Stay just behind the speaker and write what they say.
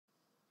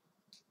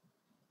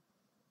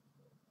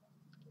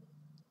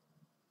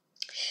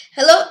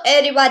Hello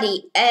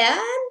everybody,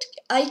 and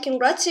I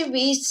congratulate you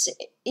with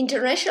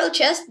International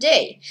Chess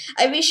Day.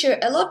 I wish you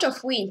a lot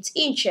of wins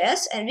in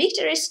chess and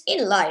victories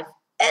in life.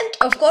 And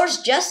of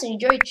course, just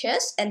enjoy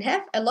chess and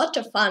have a lot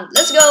of fun.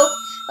 Let's go!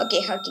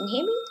 Okay, how can you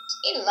hear me?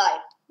 In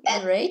life.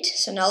 Great,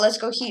 so now let's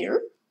go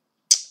here.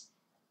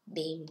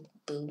 Bing,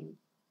 boom.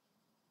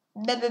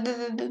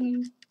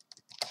 Boom.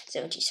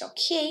 So it is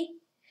okay.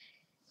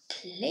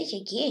 Play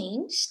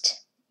against.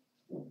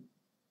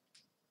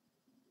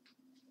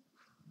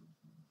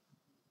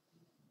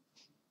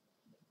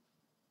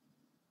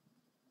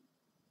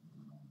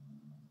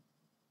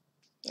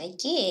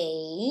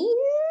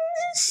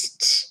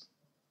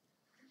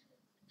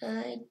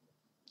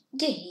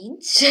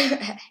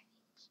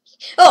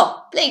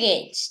 Oh, play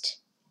against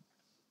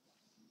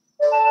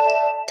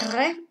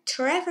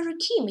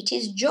traverkim. It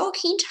is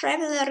Joaquin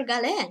Traveler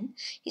Galen.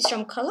 He's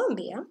from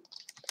Colombia.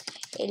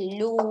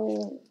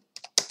 Hello.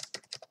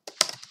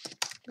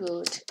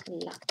 Good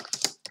luck.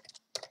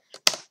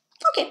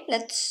 Okay,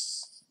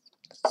 let's.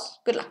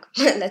 Good luck.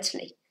 Let's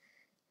play.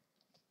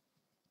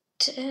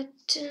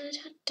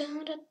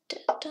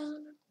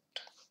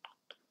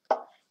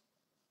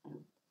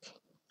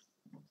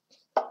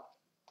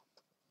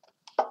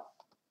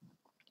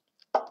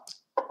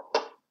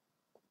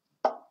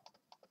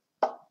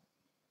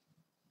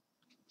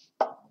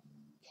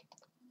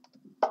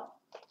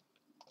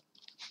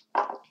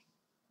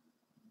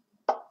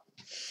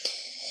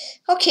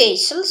 Okay,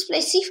 so let's play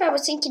c5. I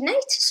was thinking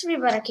knight to 3,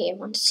 but okay, I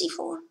want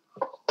c4.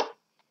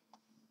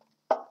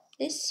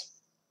 This.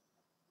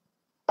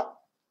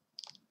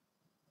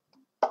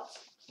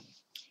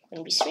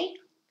 And b3.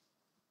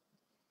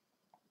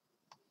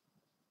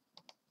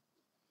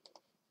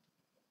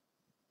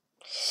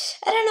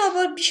 I don't know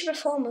about bishop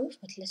f4 move,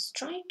 but let's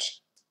try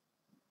it.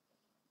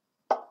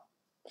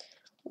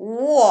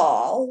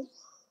 Wow.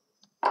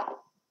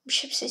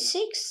 Bishop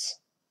c6.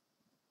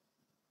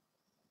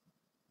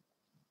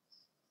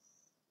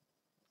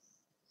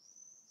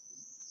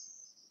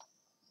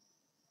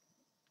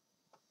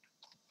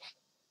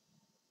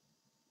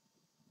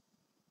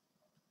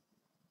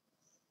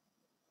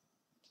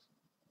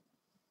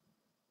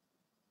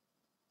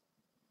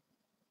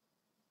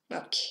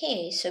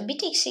 Okay, so b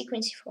takes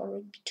sequence 4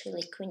 would be to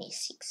like queen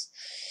a6.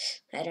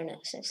 I don't know,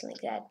 something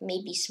like that.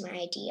 Maybe it's my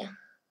idea.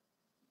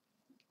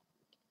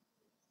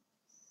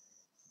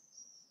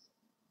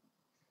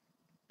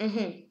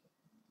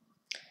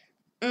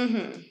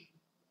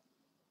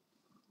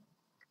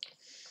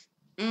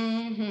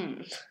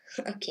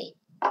 Okay.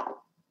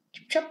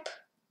 Chop.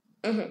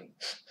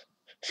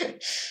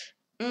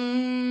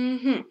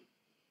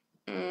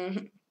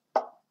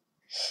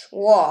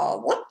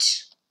 Wow,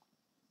 what?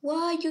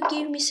 Why you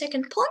give me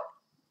second pawn?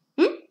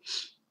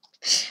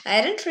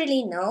 I don't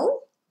really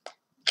know.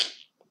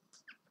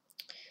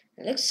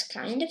 It looks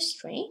kind of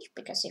strange,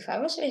 because if I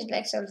was with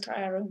blacks, I would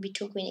try rook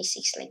b2, queen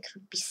a6, like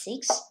rook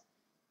b6.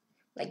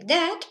 Like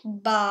that,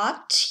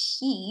 but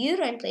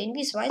here I'm playing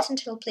with whites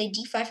until I'll play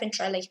d5 and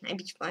try like knight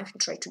b5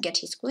 and try to get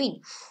his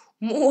queen.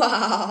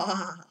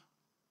 Wow.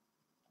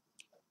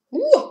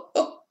 Oh.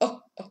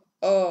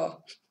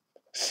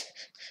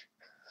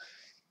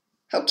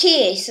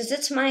 Okay, so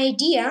that's my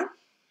idea.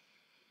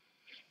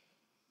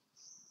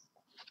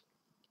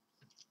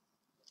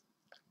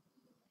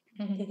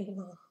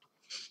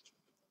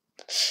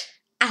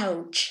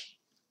 Ouch.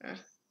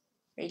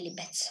 Really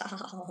bad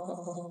sound.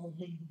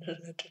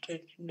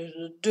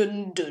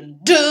 Dun dun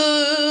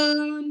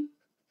dun.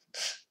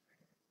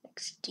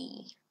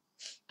 XD.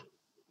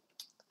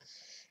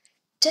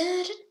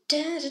 Da da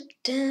da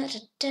da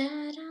da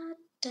da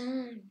da.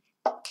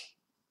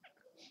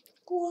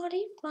 What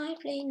if I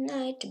play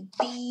knight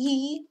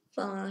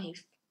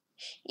b5?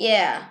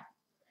 Yeah.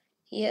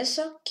 Yes,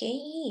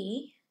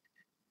 okay.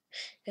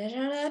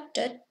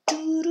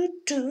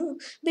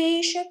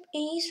 Bishop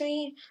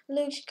e3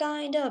 looks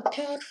kinda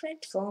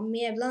perfect for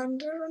me. I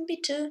blunder on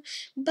b2,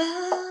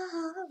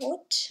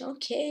 but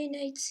okay,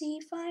 knight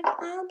c5,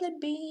 I'll play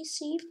b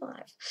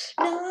c5.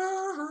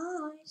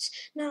 Nice.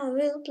 Now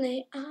we'll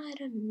play, I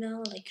don't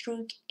know, like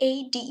rook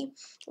ad.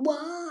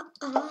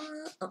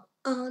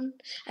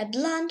 I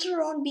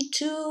blunder on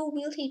b2.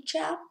 Will he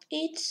chop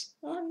it?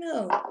 Oh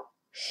no.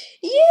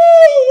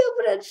 Yay!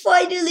 Opponent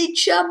finally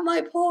chopped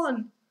my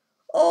pawn.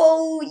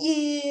 Oh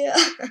yeah!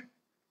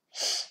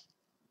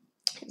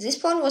 This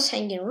pawn was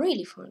hanging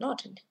really for a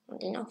lot, and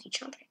now he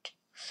chopped it.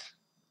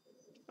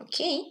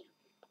 Okay.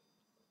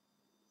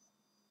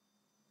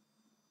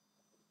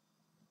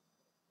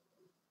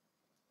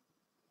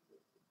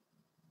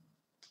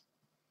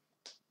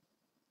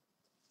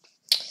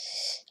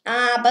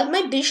 But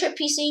my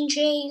bishop is in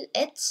jail,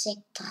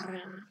 etc.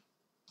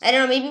 I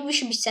don't know, maybe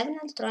bishop b7,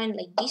 I'll try and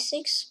like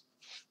d6.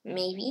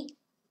 Maybe.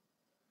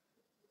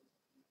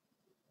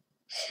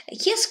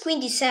 He has queen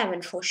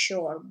d7 for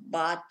sure,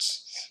 but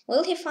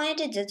will he find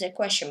it? That's the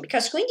question.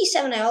 Because queen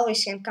d7 I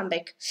always can come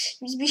back.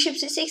 With bishop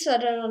c6, I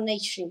don't know,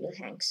 knight 3 will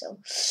hang, so.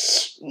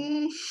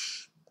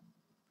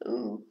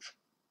 Ooh.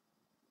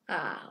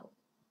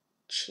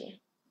 Ouch.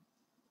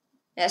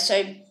 Yeah, so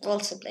I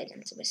also played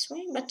them the best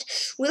way, but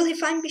will he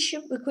find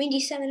bishop with queen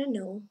d7 or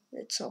no?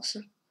 That's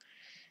also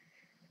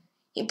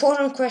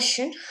important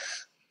question.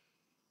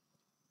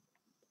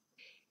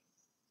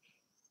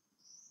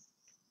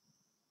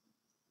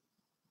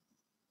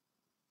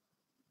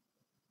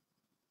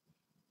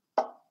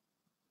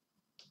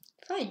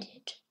 Find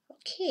it.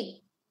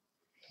 Okay.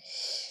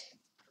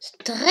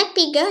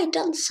 Strappy guy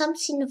done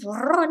something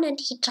wrong and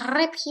he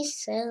trapped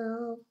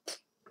himself.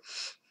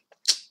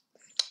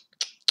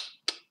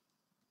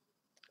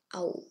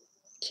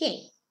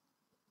 Okay.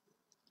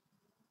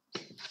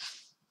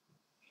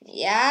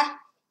 Yeah.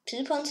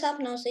 2 points up,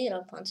 now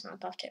 0 points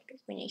up after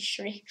queen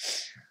h3.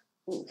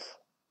 Oof.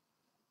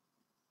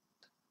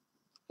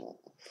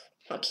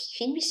 Okay,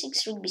 queen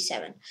b6, rook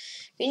b7.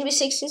 Queen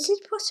b6, is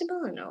it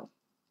possible or no?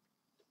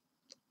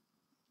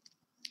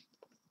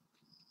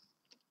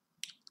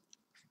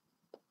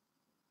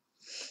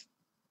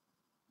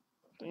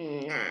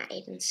 Nah,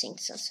 I don't think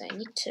so. So I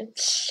need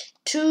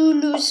to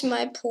lose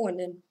my pawn.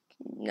 And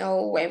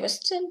no, I was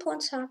 10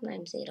 points up.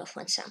 I'm 0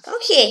 points up.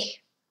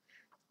 Okay.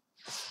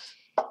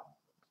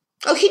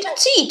 Oh, he don't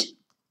see it.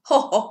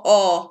 Ho ho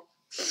ho.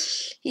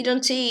 He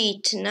don't see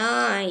it.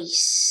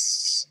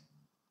 Nice.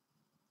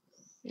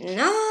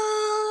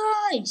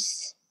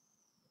 Nice.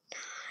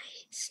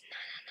 Nice.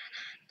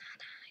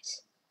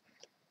 Nice.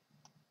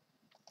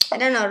 I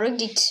don't know. Rook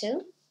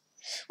d2.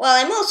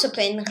 Well, I'm also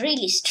playing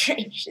really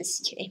strange this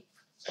game.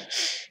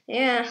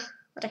 Yeah.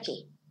 But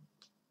okay.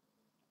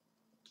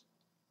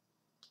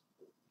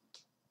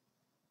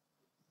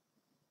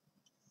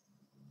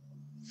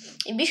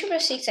 In bishop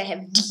f6, I have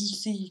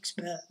d6,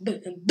 boom,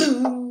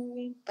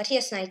 boom. But he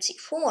has knight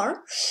c4.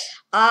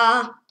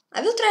 I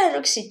will try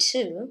rook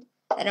c2.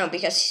 I don't know,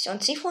 because on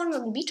c4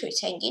 and b2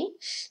 is hanging.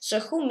 So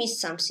who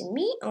missed something,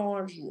 me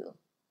or you?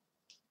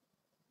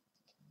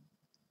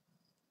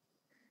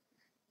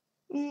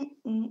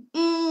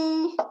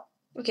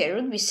 Okay,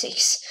 rook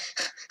b6.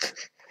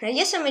 I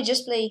guess I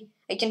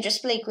can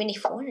just play queen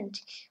e4 and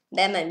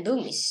then my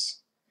boom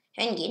is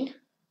hanging.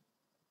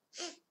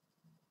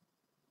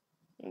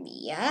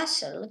 Yeah,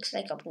 so it looks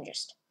like I'm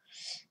just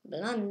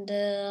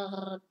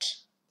blundered.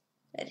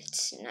 But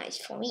it's nice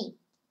for me.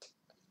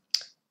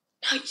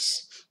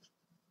 Nice.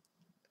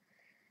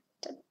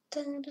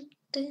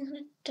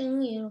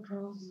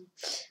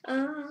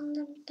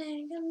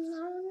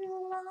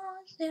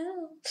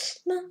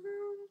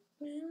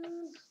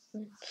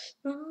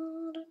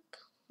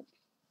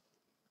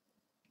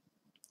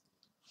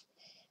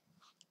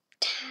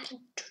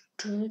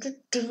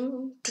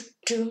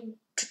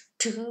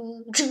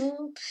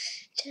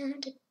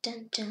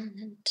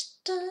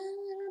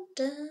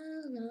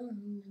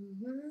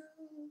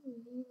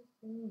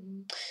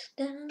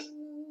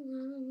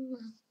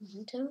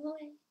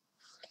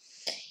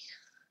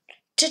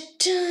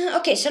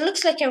 Okay, so it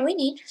looks like I'm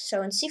winning.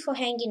 So on c4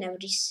 hanging,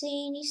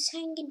 everything is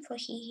hanging for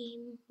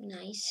him.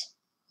 Nice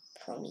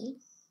for me,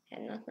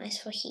 and not nice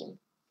for him.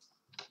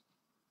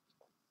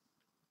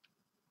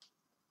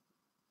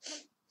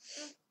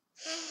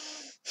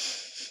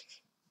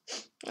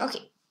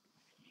 Okay.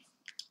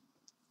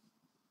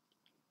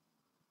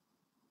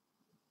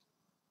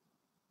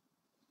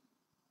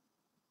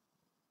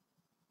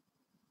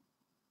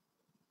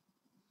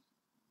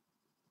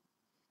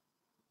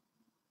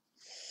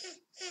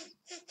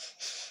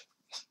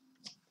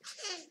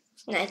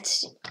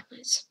 Nice.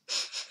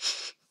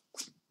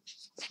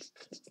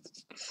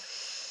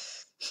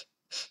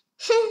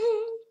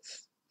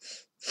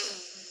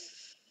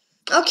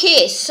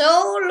 Okay,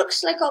 so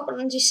looks like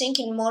opponent is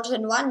thinking more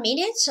than 1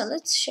 minute, so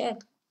let's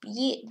check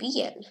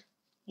BL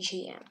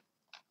GM.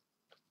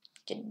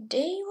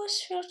 Today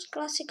was first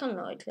classical,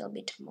 no, it will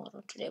be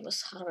tomorrow. Today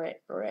was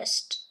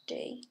rest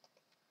day.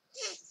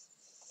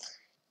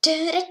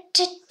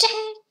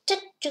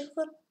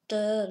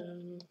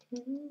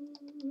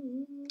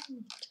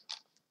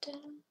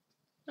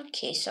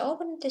 Okay, so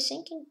opponent is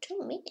thinking 2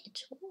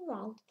 minutes.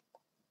 Wow.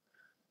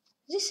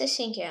 This I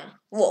think, yeah.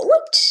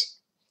 What?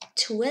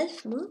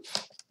 12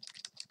 moves?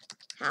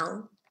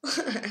 How?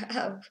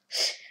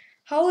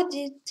 How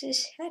did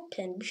this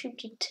happen? Bishop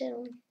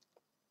d2.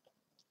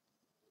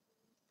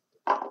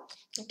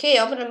 Okay,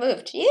 opponent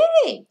moved.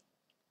 Yay!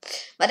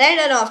 But I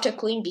don't know after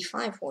queen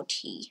b5 what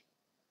he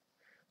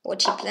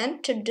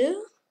planned to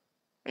do.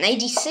 Knight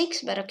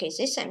d6, but okay,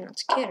 this I'm not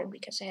scared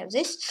because I have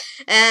this.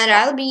 And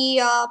I'll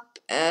be up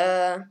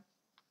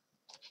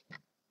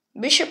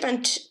bishop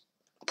and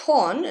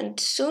pawn, and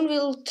soon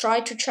we'll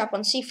try to trap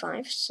on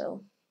c5,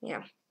 so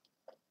yeah.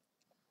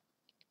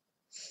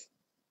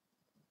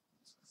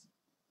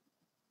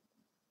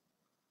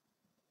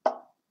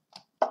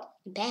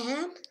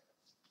 Bam.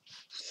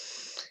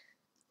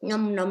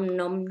 Nom nom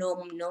nom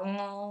nom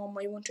nom.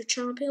 I want to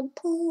trap your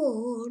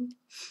pawn.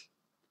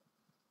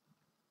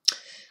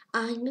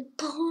 I'm a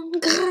pawn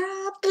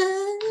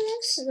grabber,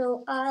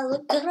 so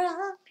I'll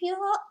grab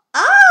your...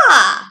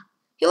 Ah!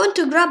 You want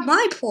to grab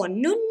my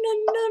pawn? No, no,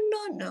 no,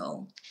 no,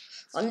 no.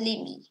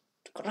 Only me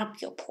to grab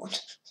your pawn.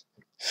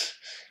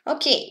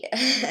 Okay.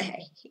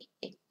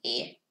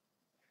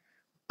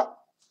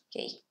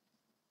 Okay.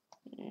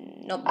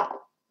 Nope.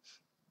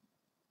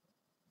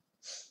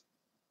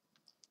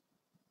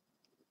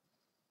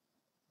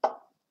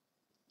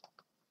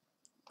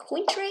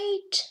 Queen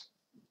trade.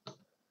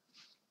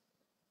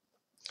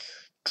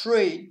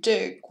 Trade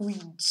the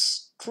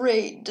queens.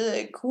 Trade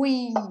the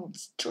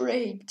queens.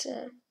 Trade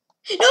the...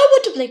 No, I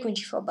want to play queen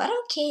g4, but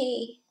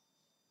okay.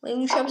 Will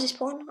you show this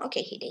pawn?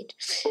 Okay, he did.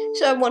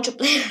 So I want to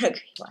play a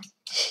green one.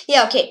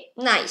 Yeah, okay,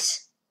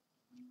 nice.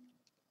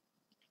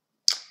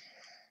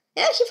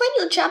 Yeah, he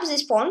finally chops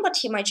this pawn, but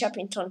he might chop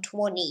into on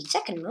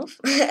 22nd move,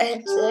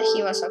 and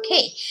he was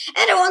okay.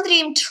 And I wanted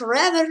him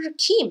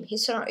traverkim.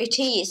 It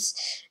is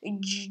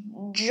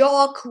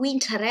Joaquin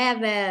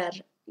Trevor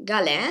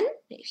Galen.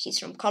 He's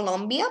from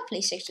Colombia.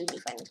 Please check to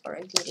define it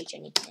correctly, reach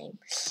any name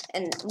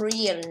and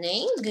real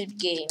name. Good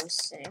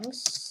games,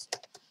 thanks.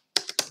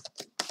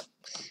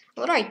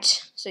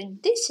 Alright, so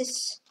this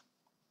is,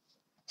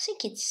 I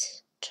think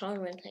it's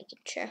tournament like a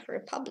Czech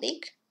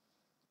Republic.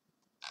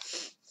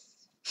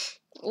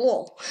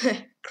 Whoa,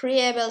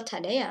 Creable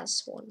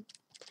Tadea's one.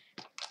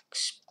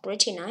 Looks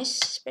pretty nice,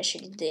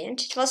 especially at the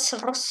end. It was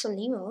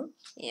Rossolimo.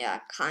 Yeah,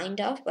 kind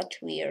of, but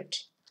weird.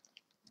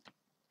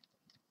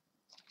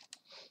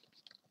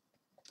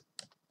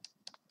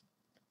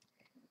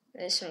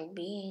 This will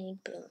be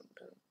boom,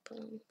 boom,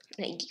 boom.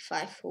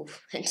 95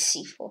 oof, and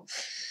C4.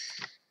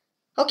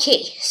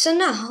 Okay, so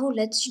now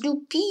let's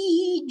do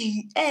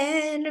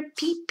PGN,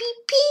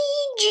 PGN.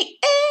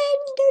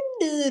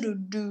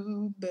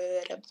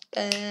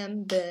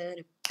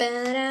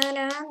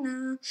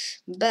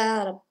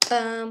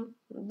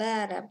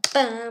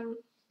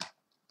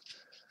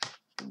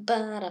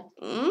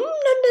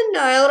 No,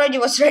 I already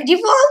was ready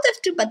for Alt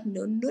F2, but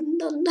no.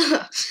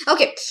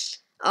 Okay,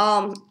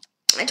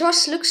 it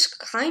looks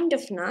kind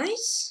of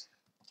nice.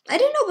 I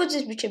didn't know about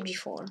this bishop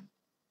d4.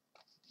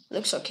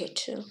 Looks okay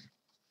too.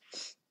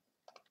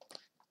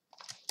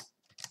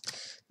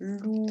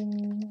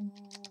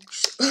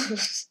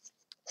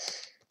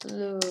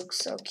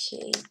 Looks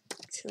okay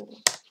too.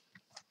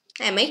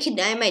 I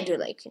might do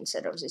like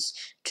instead of this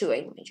 2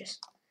 images.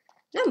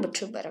 Number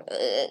 2 better.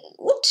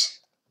 What?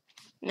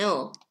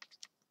 No.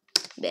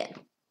 Then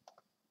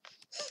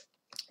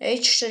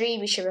H3,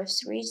 bishop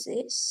F3 is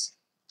this.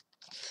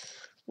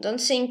 I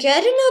don't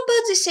know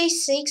about this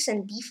A6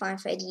 and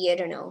B5 idea. I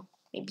don't know.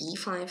 Maybe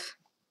E5.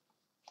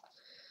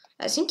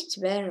 I think it's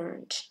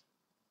better.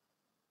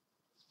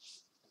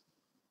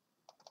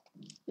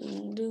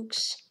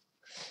 Looks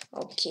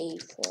okay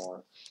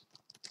for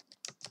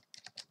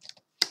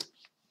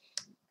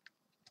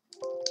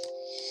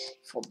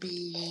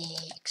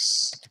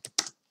blacks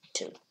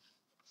too.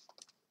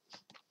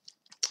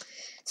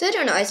 So I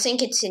don't know. I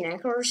think it's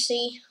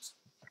inaccuracy.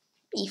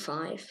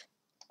 E5.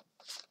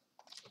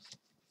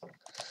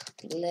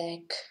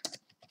 Black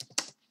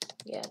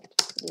get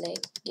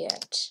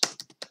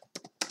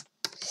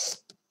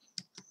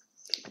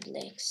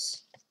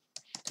blacks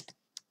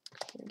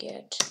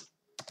get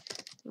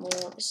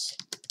more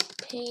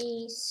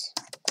space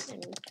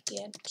and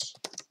get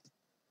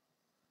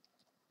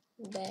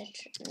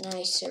better,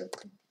 nicer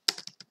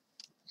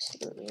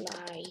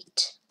slightly.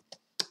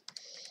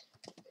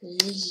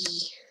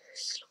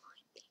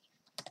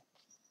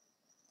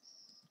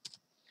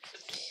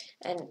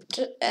 And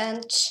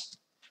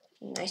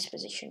nice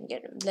position.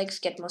 Blacks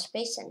get more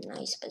space and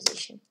nice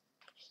position.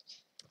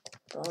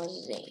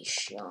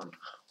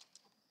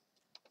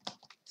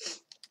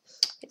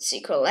 It's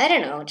equal. I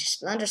don't know.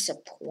 Just blunders a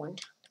pawn.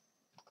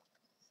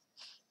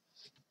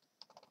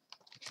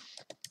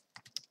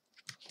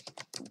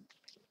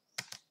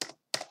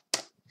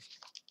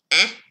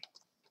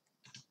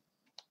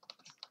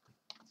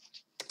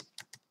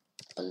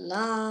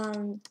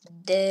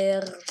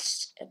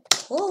 Blunders a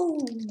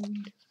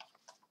pawn.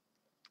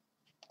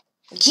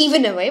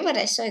 Given away, but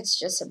I saw it's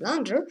just a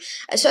blunder.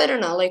 So I don't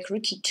know, like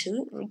rook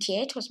e2, rook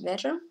e8 was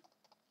better.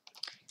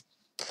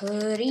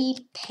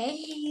 Preparing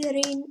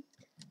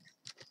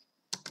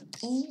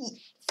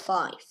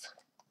e5.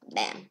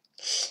 Bam.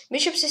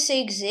 Bishop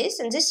c6 exists,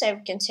 and this I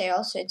can say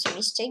also it's a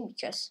mistake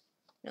because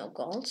no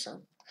gold,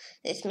 so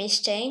this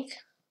mistake.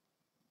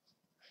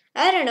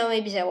 I don't know,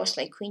 maybe that was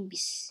like queen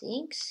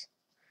b6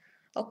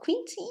 or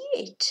queen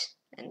c8.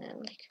 And then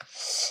like,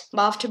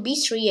 but after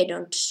b3 I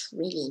don't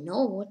really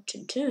know what to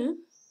do.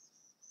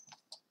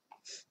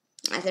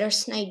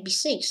 There's knight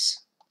b6.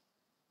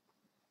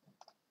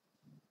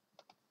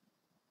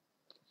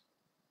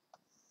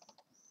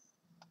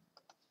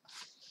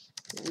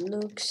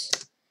 Looks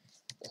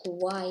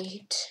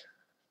quite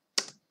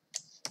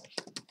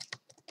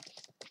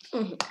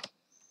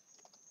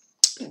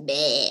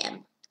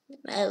bam.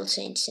 I'll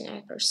say it's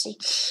inaccuracy.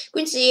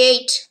 Queen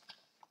c8.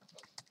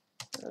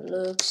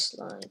 Looks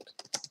like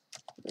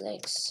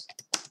blacks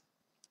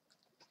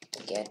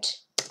get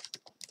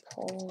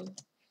pawn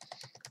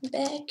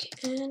back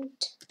and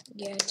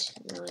get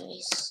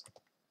nice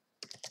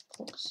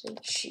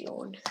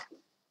position.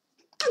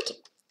 Okay.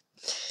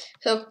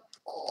 So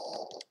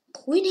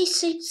queen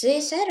a6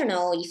 this, I don't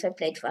know if I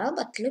played well,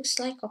 but looks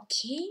like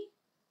okay.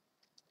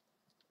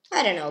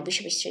 I don't know,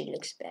 bishop e3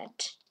 looks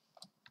bad.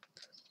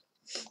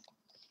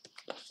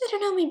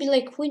 don't know, maybe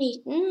like queen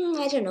e...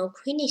 I don't know,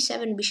 queen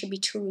e7, bishop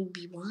e2, rook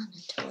b1,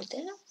 and all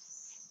that.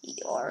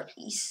 Or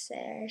is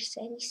there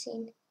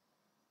anything?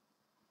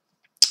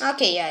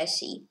 Okay, yeah, I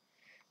see.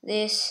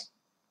 This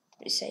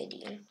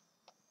idea.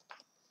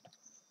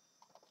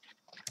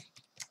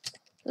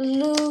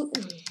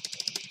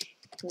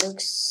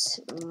 Looks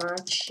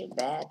much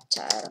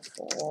better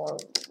for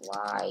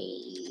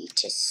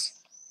whites.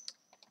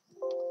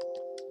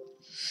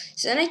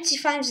 So knight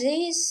c5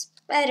 this,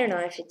 I don't know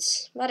if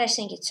it's, but I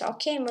think it's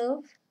okay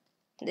move.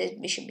 This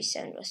bishop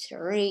b7 was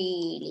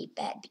really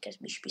bad because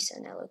bishop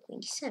b7 now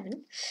queen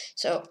d7.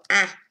 So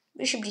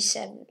bishop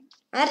d7.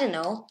 I don't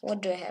know.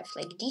 What do I have?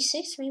 Like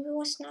d6 maybe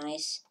was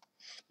nice.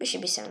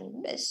 Bishop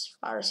b7 as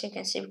far as you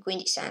can see. Queen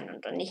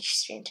d7 on each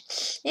string.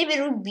 Maybe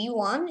rook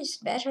b1 is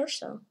better.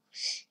 So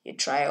you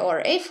try,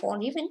 or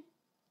a4 even.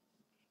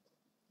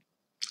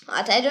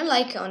 But I don't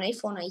like on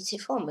a4 knight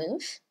c4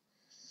 move.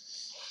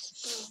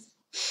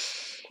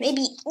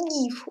 Maybe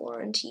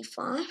e4 and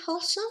e5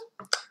 also.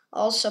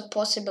 Also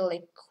possible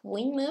like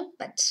queen move,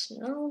 but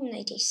no,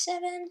 knight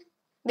a7.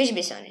 Bishop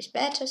b7 is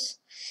better.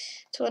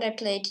 That's what I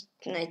played.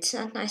 Knight's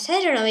not nice.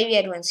 I don't know, maybe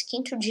I'd want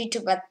king to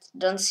g2, but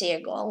don't see a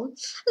goal.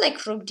 I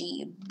like rook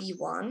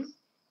b1.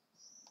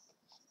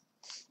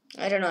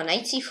 I don't know,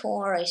 knight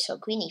c4, I saw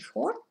queen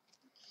e4.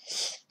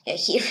 Yeah,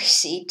 here I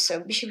see it. So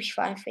bishop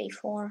e5,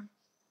 a4.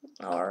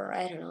 Or,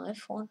 I don't know,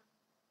 f4.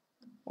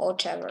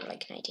 Whatever,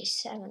 like knight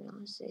a7.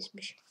 Or this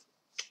bishop.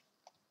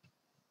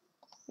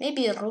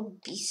 Maybe a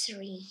rook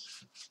b3.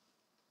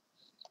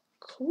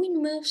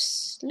 Queen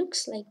moves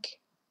looks like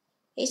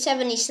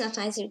a7 is not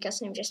nice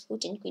because I'm just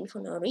putting queen for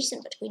no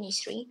reason, but queen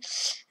e3,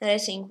 and I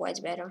think white's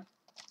better.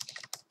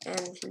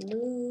 And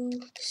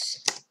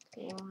looks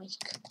like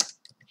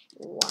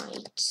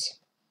white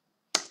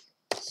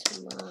is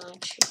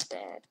much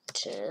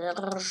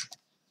better.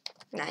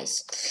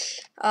 Nice.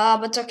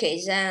 But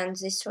okay, then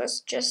this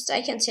was just,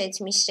 I can say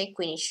it's mistake.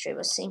 Queen h3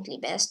 was simply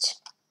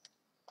best.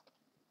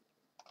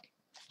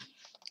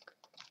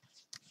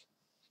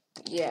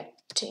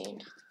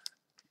 Getting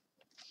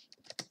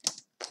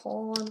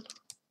pawn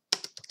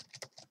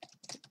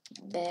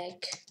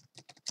back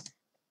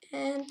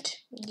and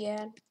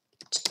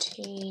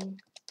getting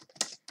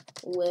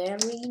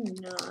very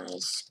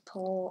nice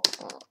pawn.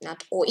 Oh,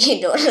 not oi.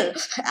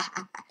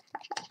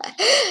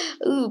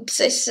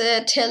 Oops, I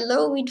said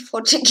hello in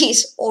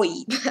Portuguese.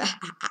 Oi.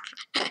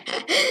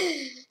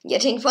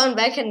 Getting pawn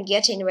back and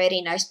getting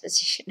very nice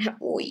position.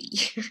 Oi.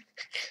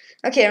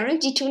 Okay, rook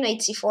d2,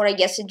 knight c4. I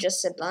guess it's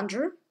just a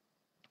blunder.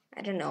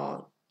 I don't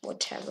know.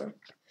 Whatever.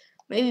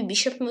 Maybe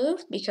bishop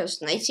move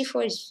because knight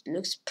c4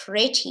 looks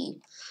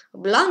pretty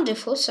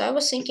blunderful. So I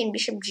was thinking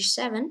bishop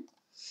g7.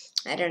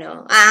 I don't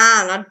know.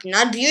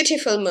 Not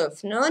beautiful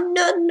move. No.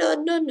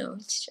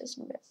 It's just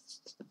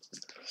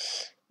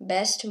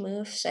best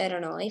moves. I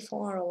don't know, a4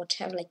 or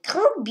whatever. Like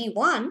rook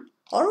b1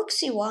 or rook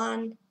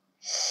c1,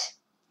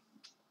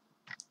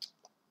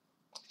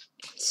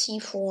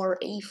 c4,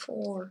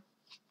 a4.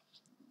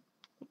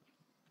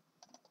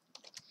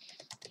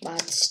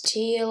 But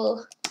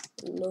still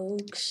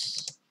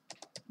looks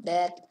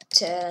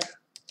better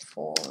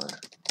for.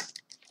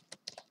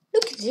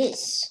 Look at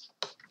this.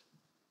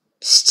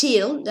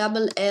 Still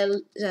double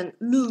L, then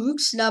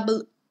looks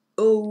double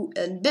O,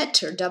 and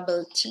better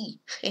double T.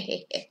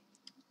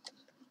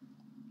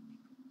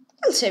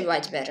 I'll say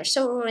white's better.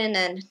 So and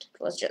then it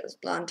was just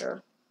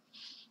blunder.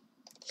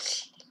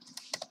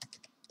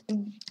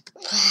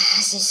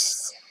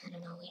 This, I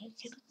don't know where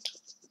you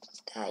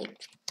type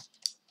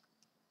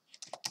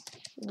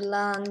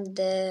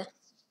blunder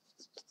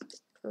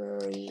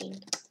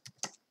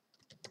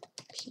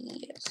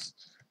PS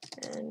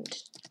and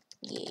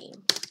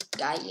game.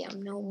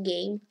 No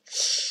game.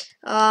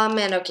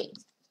 And okay.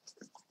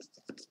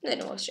 Then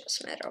it was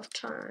just a matter of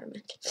time.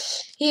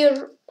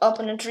 Here,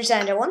 opponent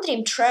resigned. I wanted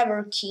him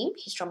Traverkim.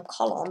 He's from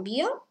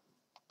Colombia.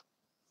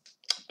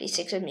 Please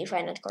excuse me if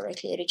I not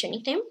correctly reach a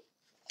nickname.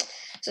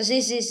 So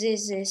this, I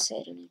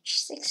don't know,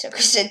 g6,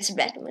 because it's a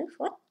bad move.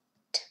 What?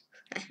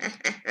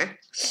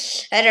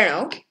 I don't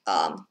know.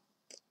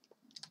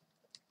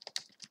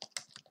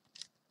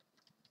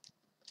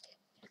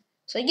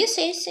 So I guess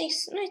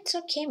a6, no, it's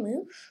okay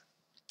move.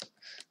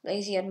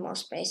 Lazy had more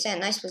space. Yeah,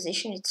 nice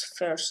position. It's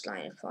first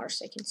line as far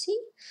as I can see.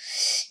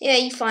 Yeah,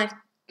 e5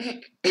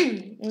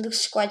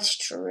 looks quite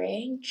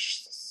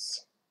strange.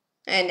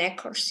 And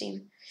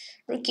accuracy.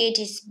 Rook 8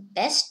 is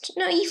best.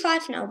 No,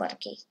 e5 now, but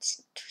okay,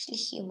 it's really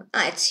human.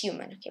 It's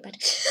human. Okay, but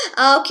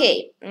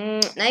okay.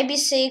 Knight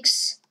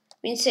b6,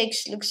 queen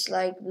 6 looks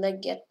like black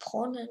get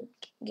pawn and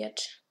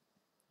get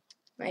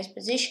nice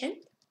position.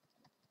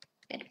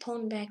 Get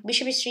pawn back.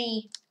 Bishop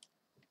e3.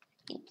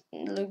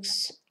 It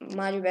looks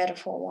much better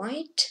for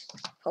white.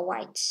 For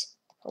white.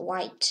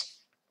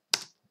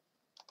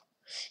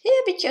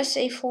 Yeah, because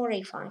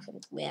a4, a5,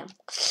 and yeah.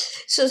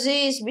 So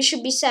this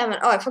bishop b7.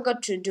 Oh, I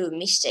forgot to do a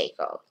mistake.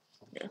 Oh,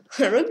 no.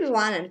 Rook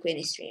b1 and queen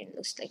h3. It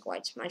looks like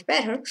white's much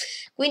better.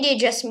 Queen d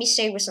just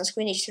mistake with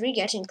queen h3,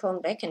 getting pawn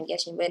back and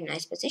getting very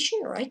nice position,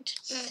 right?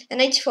 And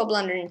knight c4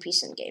 blunder in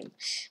piece and game,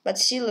 but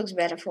still looks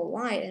better for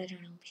white. I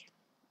don't know.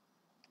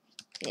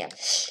 Yeah,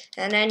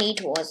 and then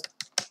it was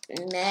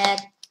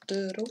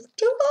method of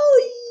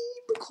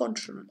time.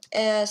 Control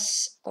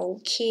S.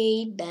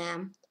 Okay,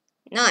 bam.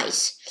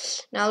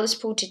 Nice. Now let's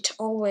put it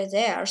over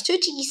there.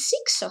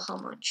 36, so how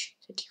much?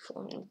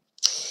 34.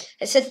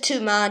 I said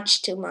too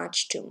much.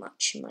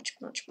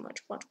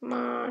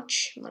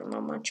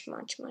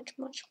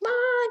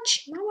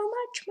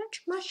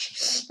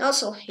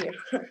 Also here.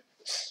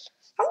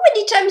 How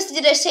many times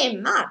did I say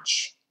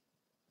much?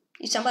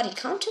 If somebody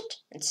counted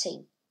and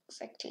say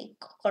exactly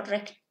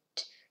correct,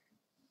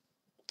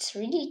 it's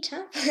really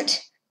tough.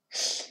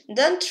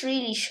 Not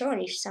really sure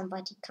if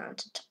somebody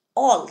counted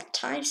all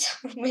times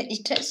how many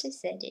times I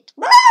said it.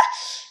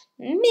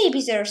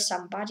 Maybe there's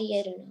somebody,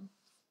 I don't know.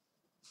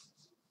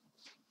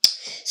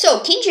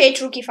 So, king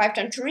g8, rook e5,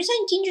 time to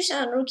resign, king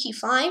g7, rook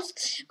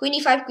e5, queen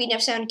e5, queen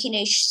f7, king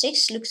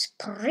h6 looks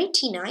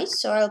pretty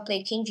nice. So I'll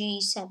play king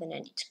g7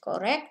 and it's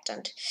correct,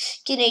 and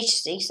king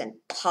h6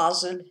 and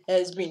puzzle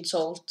has been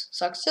solved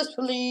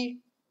successfully.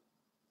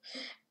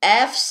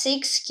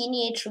 f6, king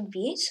e8, rook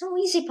b8, so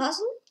easy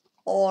puzzle.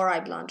 Or I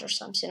blunder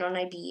something on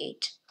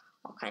b8,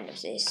 or kind of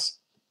this.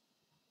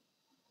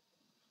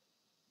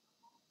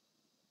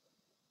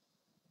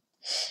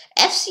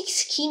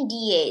 f6, king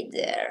d8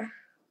 there.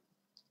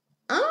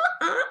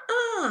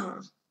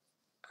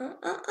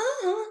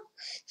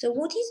 So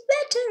what is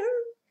better?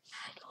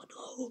 I don't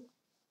know.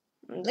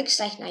 Looks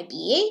like knight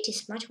b8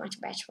 is much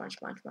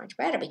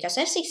better, because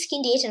f6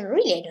 king d8 and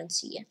really I don't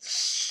see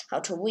how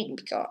to win,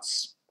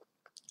 because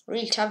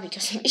really tough,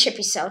 because the bishop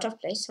is out of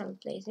place. So I'll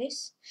play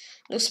this.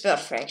 Looks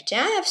perfect.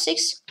 Yeah,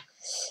 f6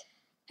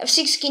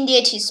 king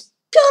d8 is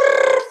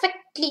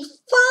perfectly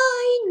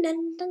fine.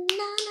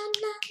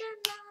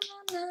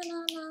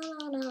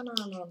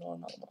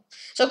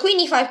 So queen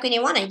e5, queen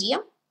e1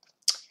 idea.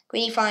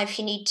 Queen e5,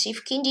 he needs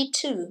if king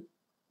d2.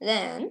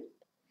 Then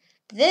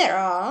there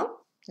are.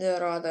 I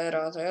don't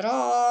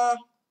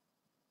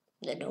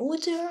know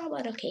what there are,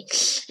 but okay.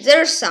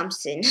 There's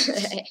something.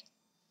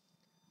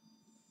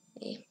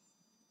 Yeah.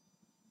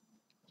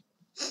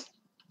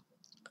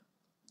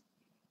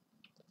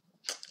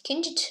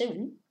 King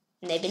d2.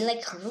 Maybe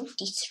like rook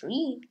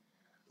d3.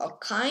 Or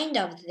kind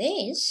of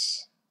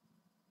this.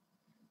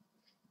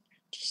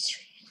 D3.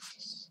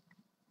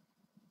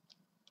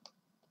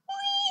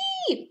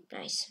 Whee!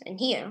 Nice. And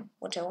here,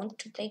 what I want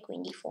to play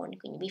queen d4 and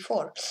queen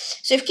b4.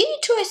 So if king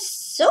d2 is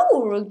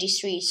so rook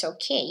d3 is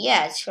okay.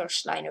 Yeah, it's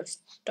first line of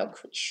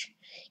stockfish.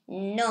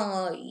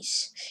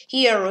 Nice.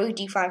 Here, rook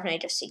d5,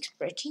 knight f6,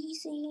 pretty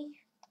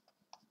easy.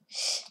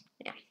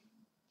 Yeah.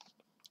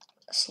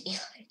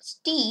 Let's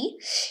d.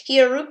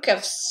 Here, rook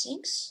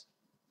f6.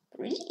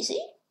 Really easy.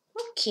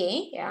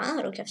 Okay,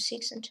 yeah, rook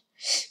f6 and.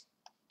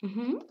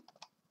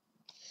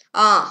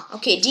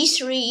 Okay,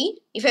 d3.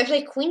 If I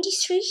play queen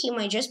d3, he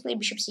might just play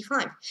bishop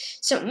c5.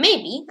 So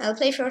maybe I'll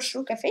play first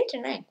rook f8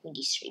 and then queen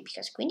d3,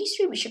 because queen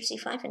d3, bishop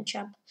c5 and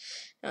jump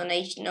on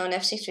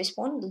f6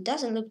 respawn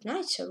doesn't look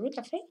nice. So rook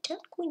f8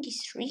 and queen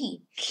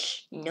d3.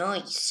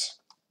 Nice.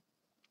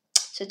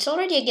 So it's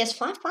already, I guess,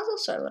 5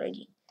 puzzles, so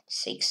already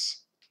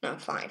 6. No,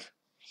 5.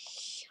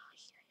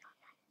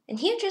 And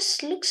here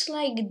just looks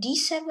like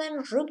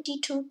d7, rook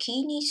d2,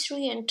 king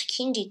e3, and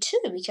king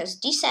d2, because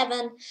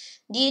d7,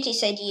 d8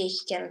 is idea he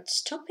cannot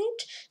stop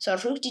it. So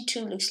rook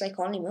d2 looks like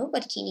only move,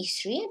 but king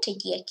e3 and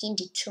idea king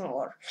d2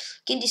 or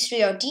king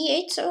d3 or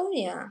d8. So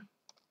yeah,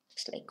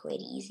 looks like very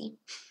easy.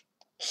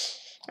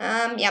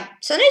 Yeah.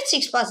 So now it's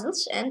 6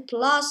 puzzles and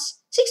plus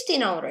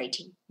 16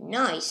 already.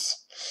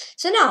 Nice.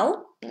 So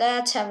now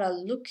let's have a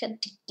look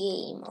at the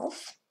game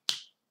of.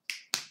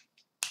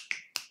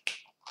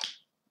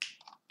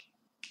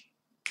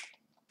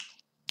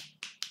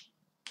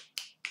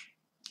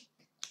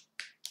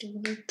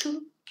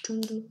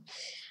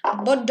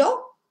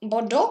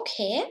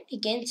 Bodoke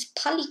against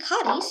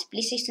Palikaris.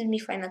 Please excuse me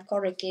if I not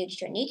correctly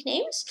read your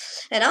nicknames.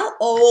 And now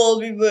I'll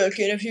be back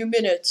in a few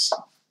minutes.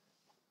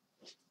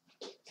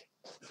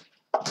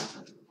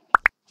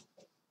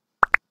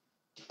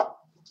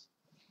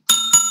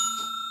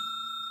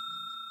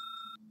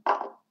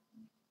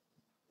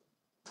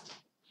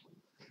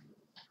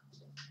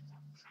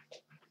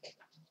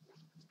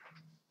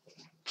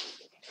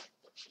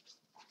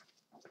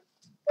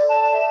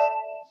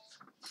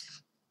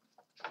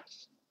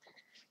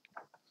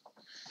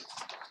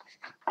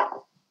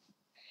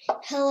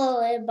 Hello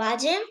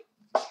everybody,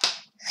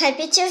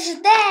 happy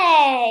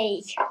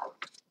Tuesday!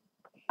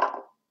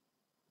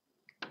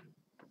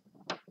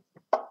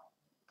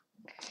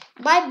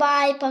 Bye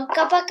bye,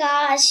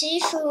 пока-пока, see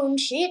you soon,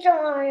 see you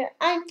tomorrow,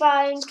 I'm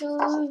fine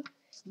too.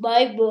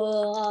 Bye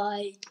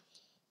bye.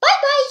 Bye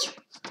bye.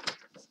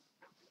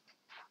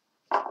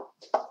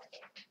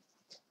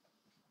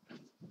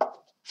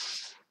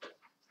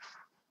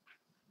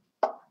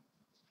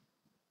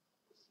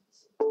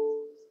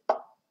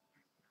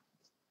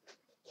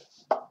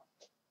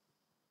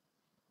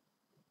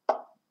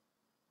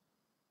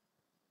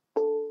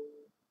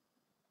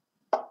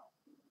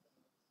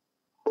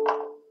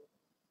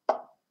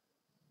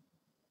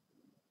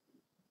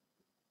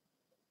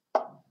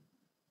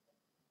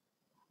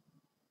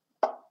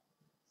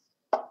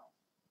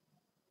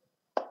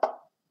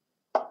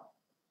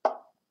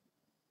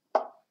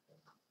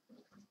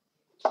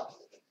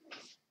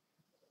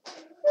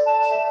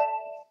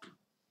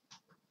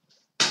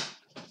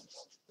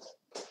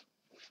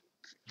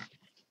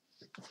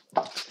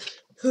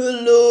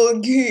 Hello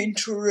again,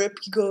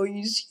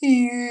 traverkim is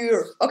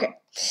here. Okay,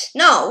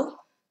 now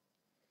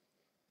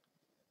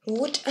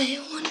what I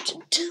want to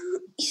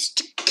do is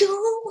to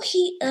go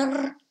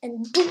here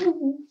and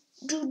do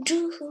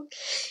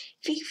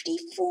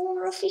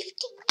 54 or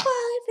 55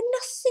 and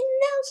nothing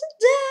else than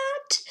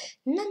that.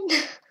 None.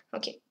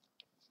 Okay.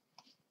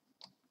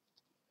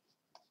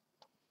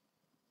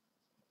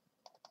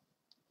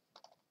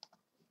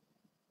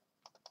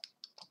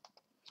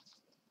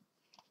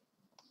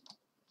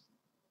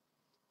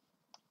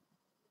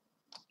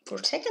 For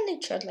a second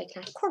it felt like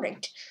not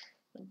correct.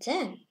 But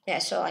then, yeah,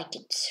 so like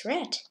it's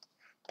red.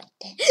 But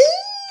then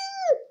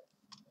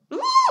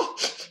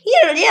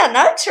here, yeah,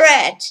 now it's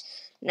red.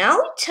 Now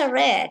it's a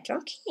red,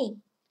 okay.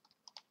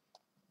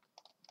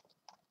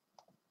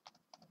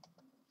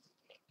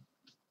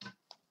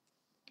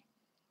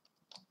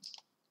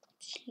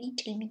 It's a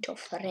little bit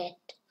of red.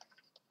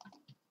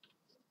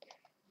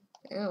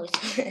 Now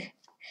it's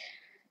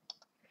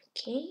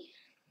okay.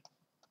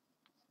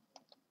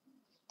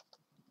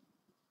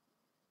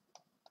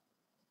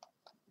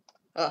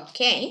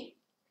 Okay.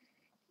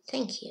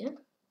 Thank you.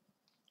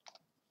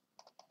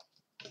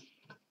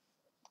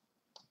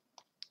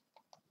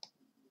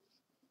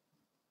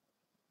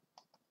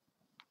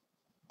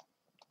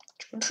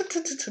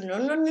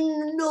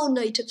 No,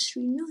 Knight of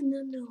 3,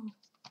 no.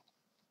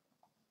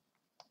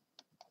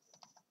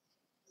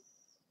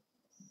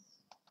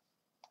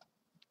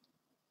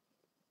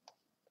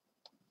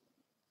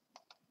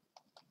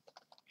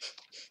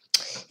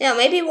 Yeah,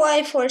 maybe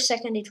why for a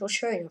second it was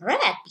showing red,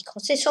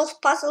 because they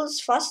solve puzzles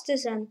faster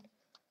than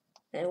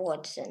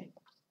what then?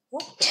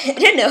 What? I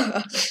don't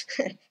know.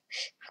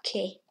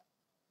 Okay.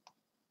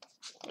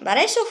 But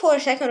I saw for a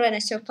second when I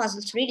saw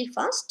puzzles really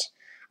fast.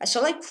 I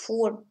saw like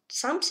for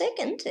some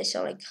seconds, I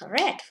saw like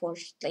red for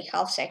like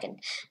half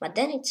second. But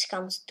then it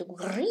comes to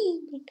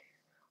green.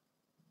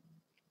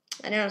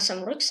 I don't know,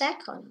 some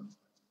rucksack or no?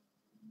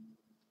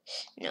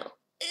 No.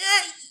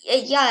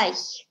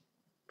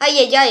 Ay,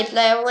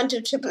 I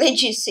wanted to play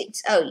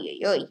G6. Oh,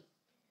 oi.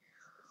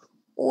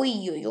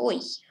 Oi.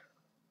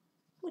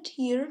 What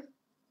here?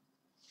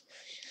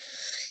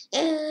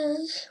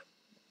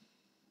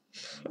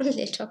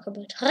 They talk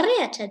about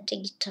red and they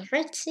get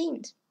red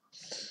things.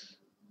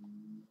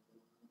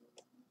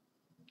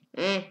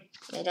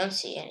 I don't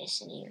see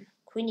anything here.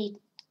 Queenie.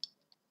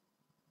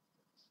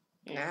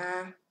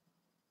 Nah.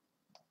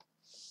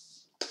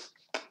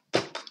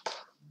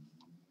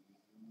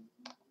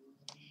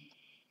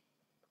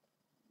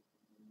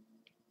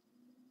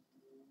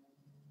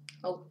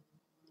 Oh.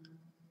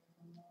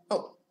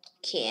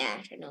 Okay,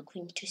 I don't know.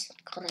 Queen 2 is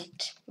not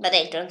correct. But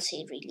I don't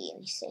see really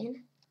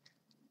anything.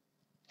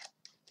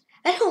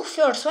 I don't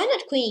first. Why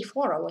not Queen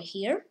E4 over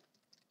here?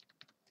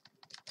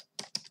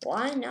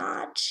 Why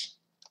not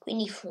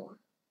Queen E4?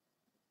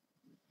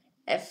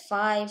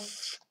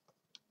 F5.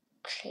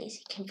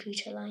 Crazy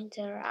computer line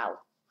there.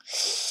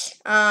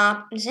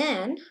 Ow.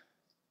 Then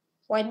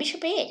why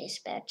Bishop 8 is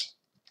bad.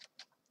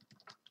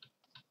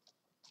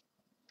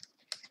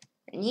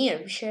 And here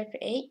Bishop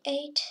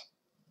A8.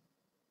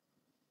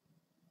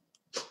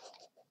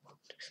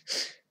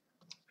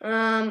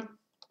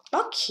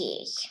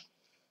 Okay.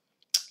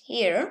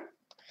 Here.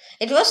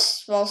 It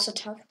was also a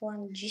tough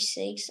one,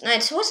 G6. No,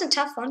 it wasn't a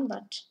tough one,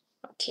 but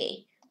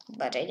okay.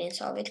 But I didn't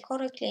solve it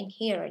correctly, and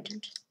here I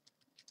didn't.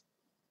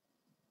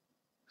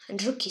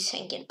 And rook is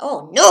hanging.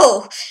 Oh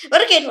no!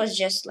 But okay, it was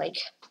just like...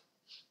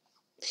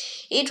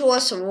 It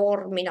was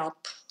warming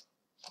up.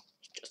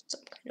 Just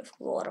some kind of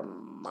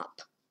warm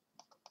up.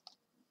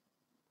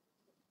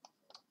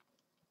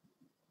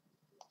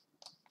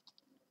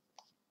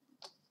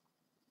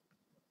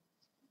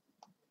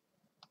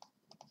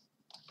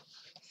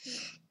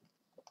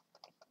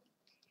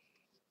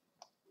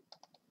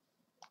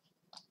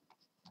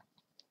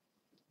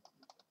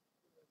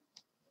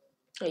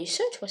 Oh, you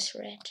said it was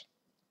red.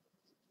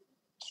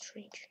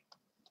 Strange.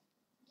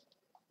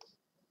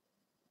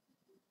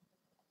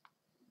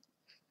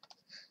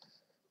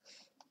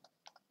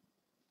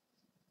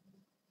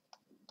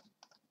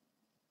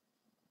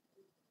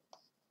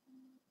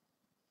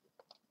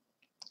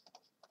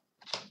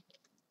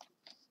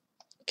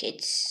 Okay,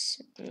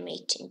 it's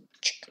mating,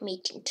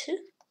 checkmating 2.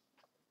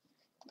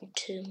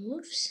 2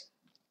 moves.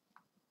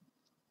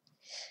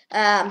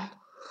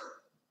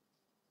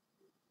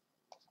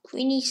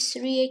 Queen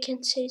E3, I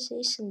can say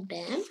this, and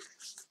bam.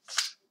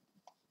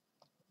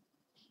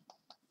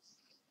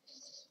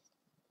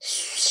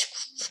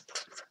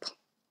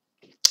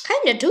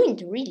 Kinda doing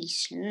it really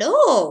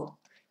slow.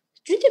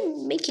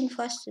 Really making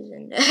faster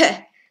than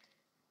that.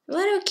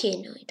 But okay,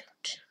 no, I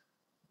don't.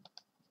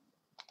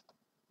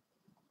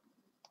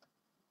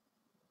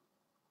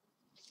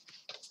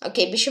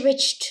 Okay, Bishop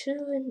H2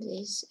 and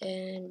this,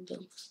 and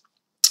boom.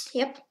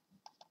 Yep.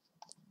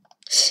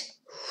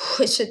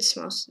 It's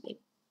mostly.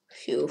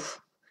 Phew.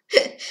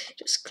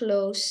 Just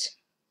close.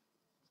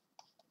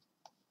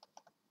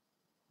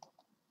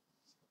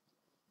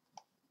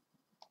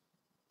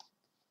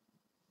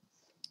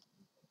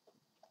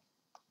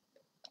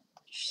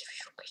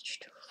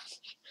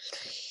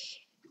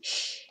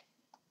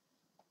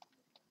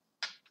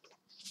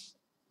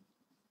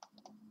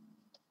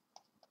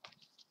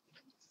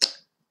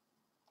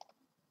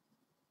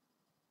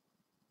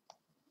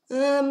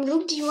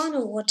 Rook d1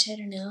 or what? I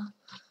don't know.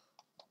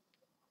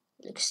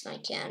 Looks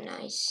like, yeah,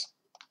 nice.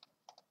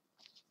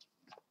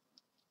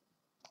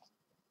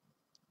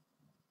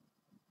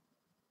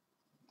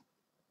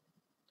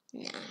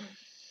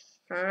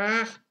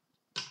 Nah.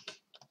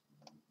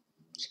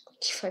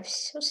 d5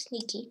 is so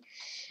sneaky.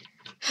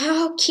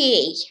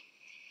 Okay.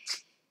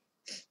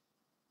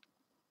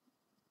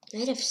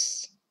 Knight of...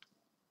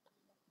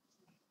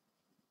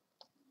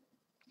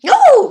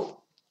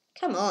 No!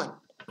 Come on.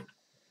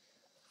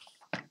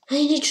 I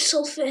need to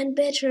solve it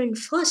better and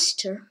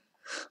faster,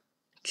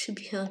 to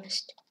be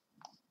honest.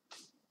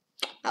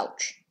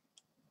 Ouch.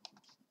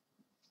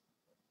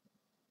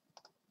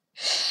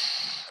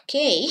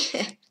 Okay.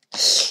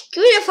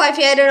 Queen f5,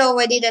 yeah, I don't know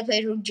why did I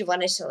play rook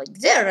g1. I saw like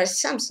there is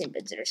something,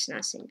 but there's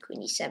nothing.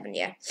 Queen e7,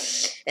 yeah.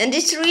 And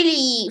it's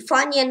really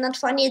funny and not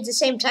funny at the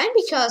same time,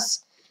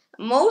 because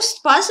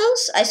most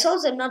puzzles, I saw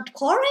them not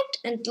correct,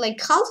 and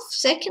like half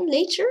second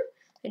later,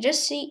 I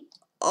just see,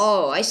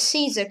 oh, I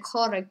see the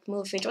correct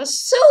move. It was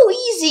so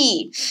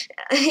easy.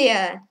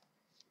 Yeah.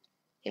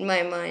 In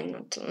my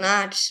mind,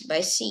 not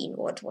by seeing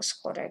what was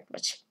correct,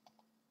 but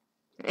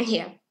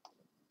yeah.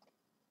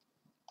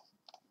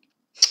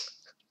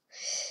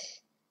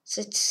 So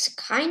it's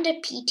kind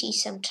of pity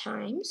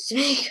sometimes,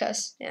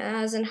 because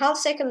then half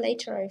second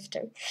later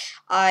after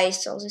I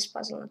saw this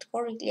puzzle not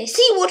correctly, I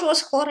see what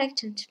was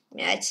correct, and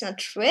yeah, it's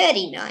not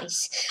very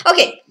nice.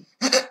 Okay,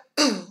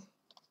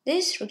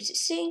 this rook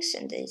c6,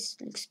 and this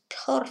looks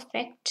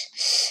perfect.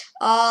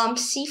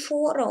 C4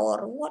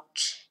 or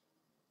what?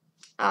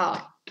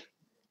 Ah,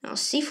 now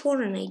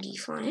c4 and knight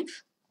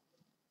d5.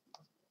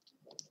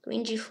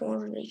 Queen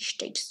g4, h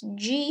takes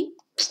g.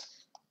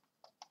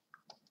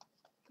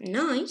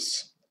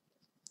 Nice.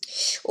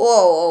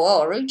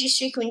 Whoa, rook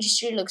g3, queen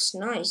g3 looks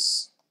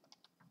nice.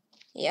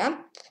 Yep.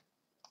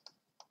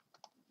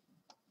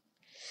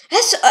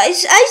 I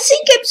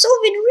think I'm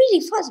solving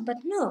really fast, but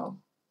no.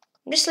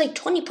 I'm just like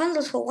 20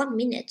 puzzles for 1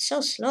 minute,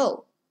 so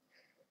slow.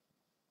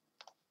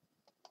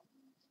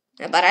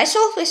 Yeah, but I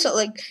solved this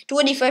like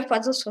 25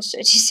 puzzles for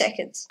 30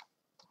 seconds.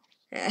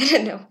 I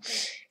don't know.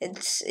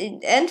 It's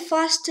and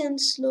fast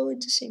and slow at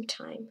the same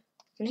time.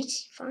 Knight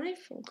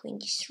c5 and queen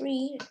d3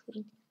 and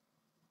queen.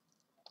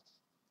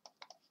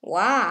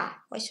 Wow,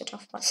 why so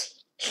tough puzzle?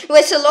 Well,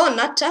 it's a long,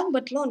 not tough,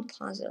 but long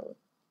puzzle.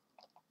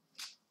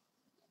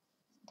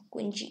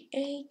 Queen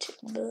g8,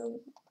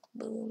 boom,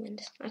 boom,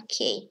 and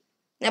okay.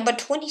 Number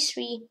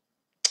 23.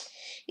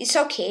 It's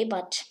okay,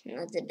 but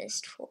not the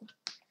best for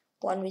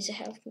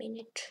 1.5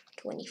 minute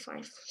 25.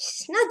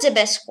 It's not the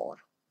best score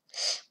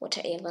what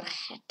I ever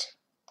had.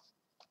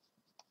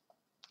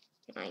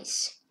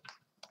 Nice.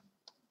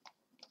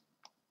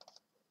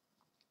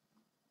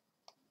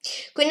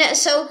 Queen,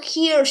 so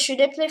here,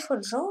 should I play for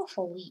draw or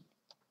for win?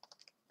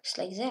 Looks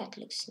like that.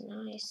 Looks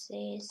nice.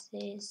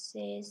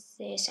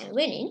 This. I'm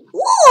winning.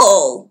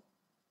 Whoa!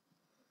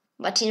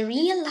 But in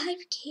real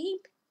life game,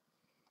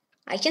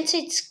 I can say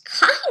it's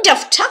kind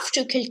of tough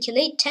to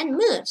calculate 10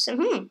 moves.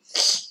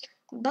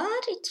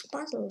 But it's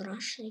Puzzle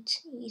Rush.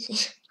 It's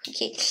easy.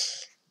 Okay.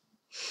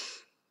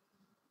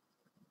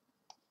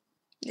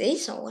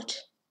 This or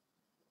what?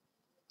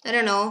 I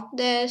don't know.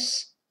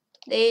 This.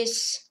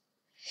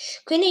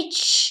 Queen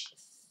h5.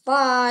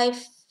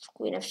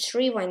 Queen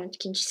f3. Why not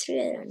king g3?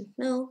 I don't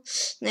know.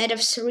 Knight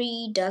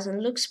f3 doesn't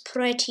look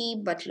pretty,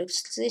 but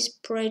looks this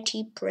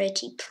pretty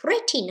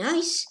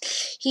nice.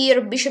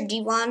 Here bishop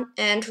d1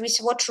 and with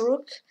what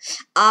rook?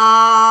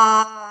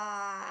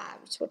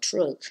 With what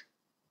rook?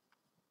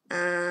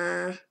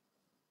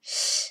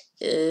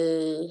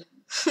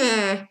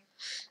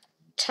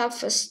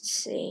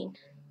 Toughest thing.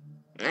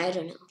 I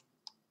don't know.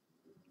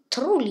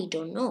 Truly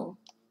don't know.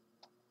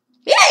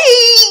 Yay!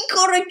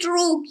 Correct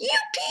rook!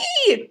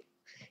 Yippee!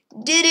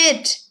 Did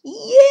it!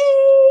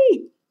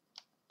 Yay!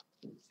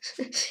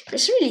 It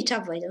was really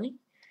tough, by the way.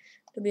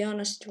 To be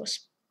honest, it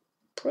was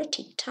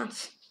pretty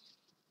tough.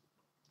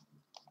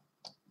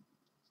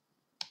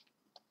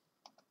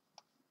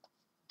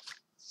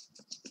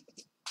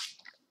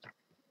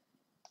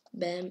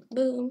 Bam,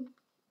 boom,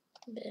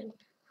 bam.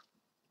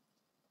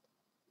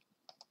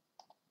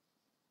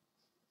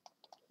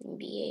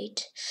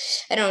 B8.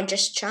 I don't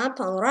just jump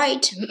on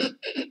right.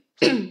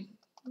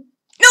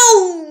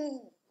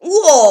 No!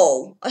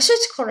 Whoa! I said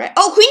it's correct.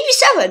 Oh, queen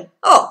b7.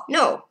 Oh,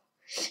 no.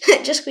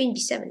 Just queen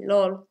b7.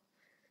 Lol.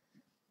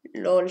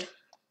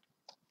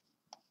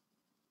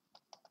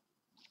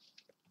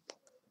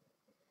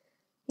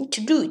 Need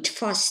to do it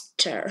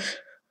faster.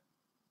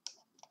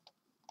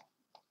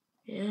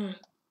 Yeah.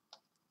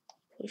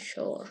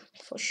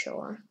 For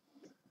sure.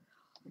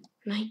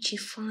 Knight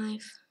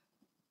g5.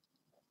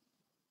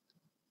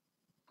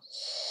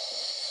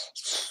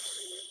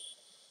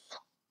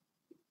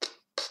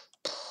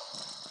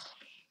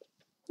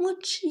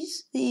 What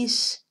is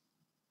this?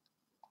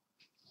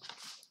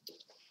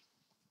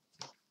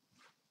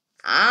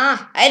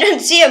 I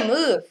don't see a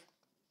move.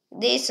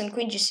 This and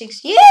queen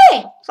g6.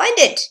 Yay! Find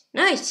it.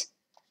 Nice.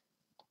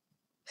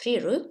 Free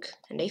rook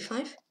and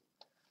a5.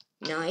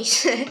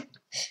 Nice.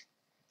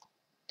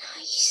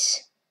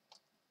 Nice.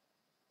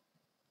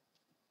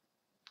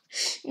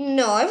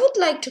 No, I would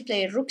like to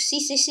play rook c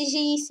c c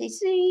c c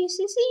c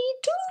c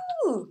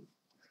c2.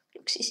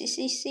 Rook c c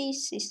c c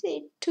c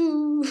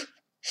c2.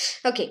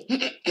 Okay.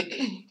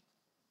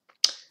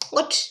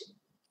 What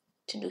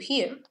to do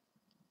here?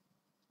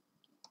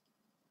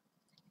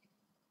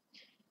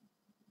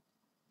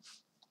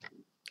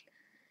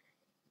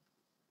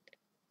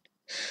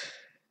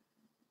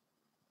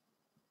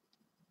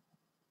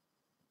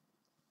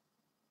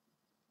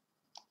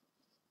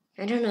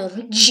 I don't know,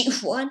 rook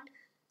g1?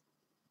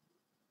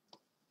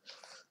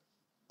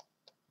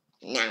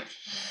 Nah.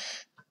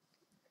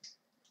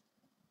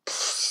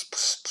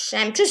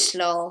 I'm too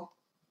slow.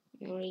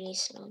 I'm really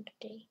slow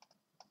today.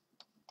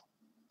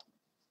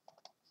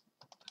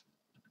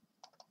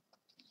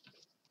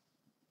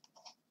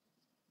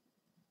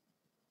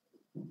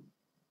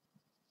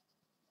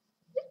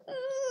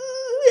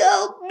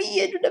 Help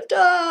me, I don't have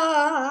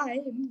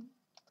time.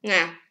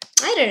 Nah,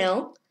 I don't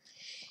know.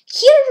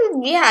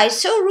 Here, yeah, I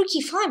saw rook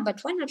e5, but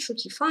why not rook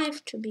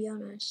e5, to be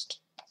honest?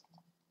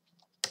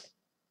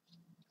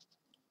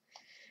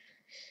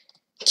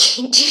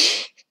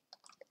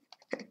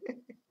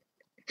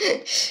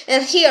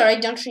 And here, I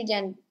don't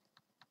really...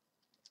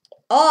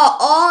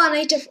 Oh,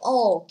 knight of...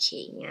 Oh,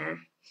 okay, yeah.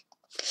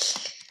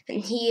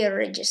 And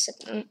here, I just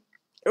said...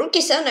 rook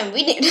e7, I'm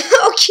winning.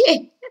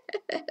 Okay.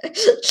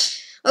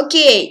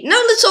 Okay,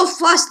 now let's go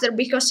faster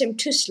because I'm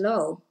too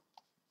slow.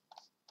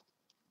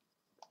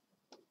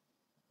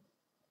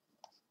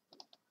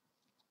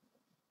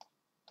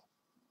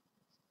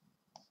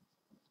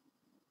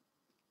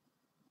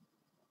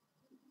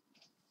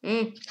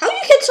 How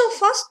you get so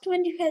fast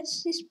when you have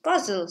these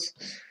puzzles?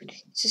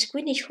 This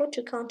queen h4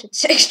 to count,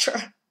 it's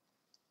extra.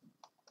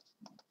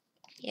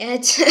 Yeah,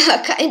 it's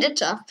kind of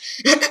tough.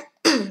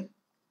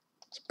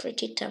 It's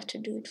pretty tough to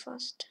do it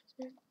fast.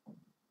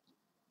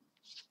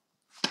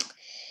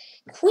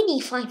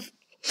 Queen e5.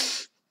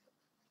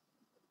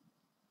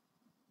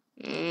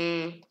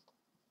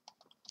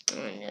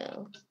 Oh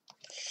no.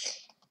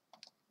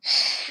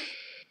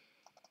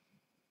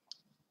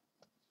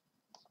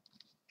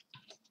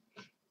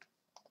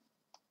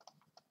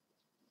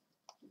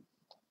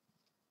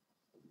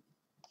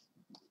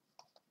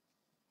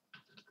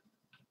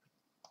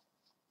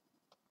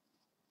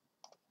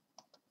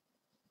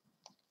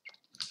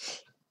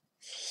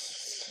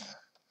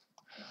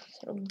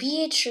 So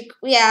BH,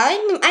 yeah,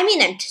 I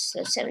mean I'm just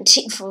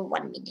 17 for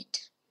 1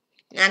 minute.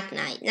 Not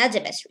nice, not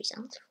the best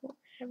result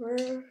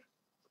forever.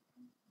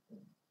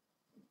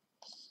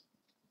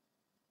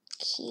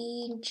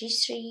 King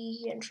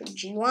g3 and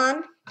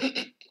g1.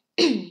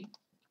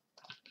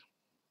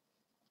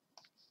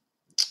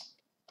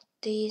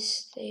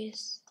 This.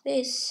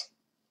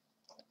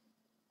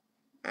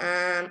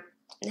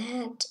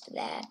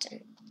 That.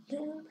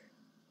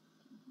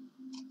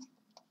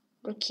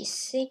 Rook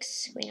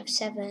e6, queen of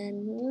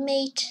 7,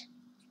 mate.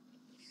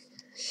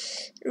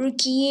 Rook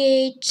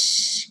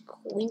e8,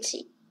 queen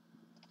c.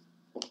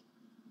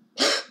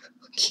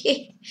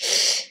 Okay.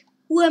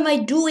 Who am I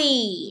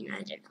doing?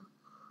 I don't know.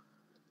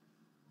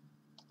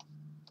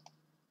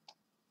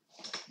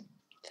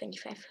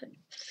 25.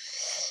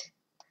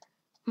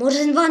 More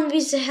than 1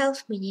 with the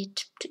half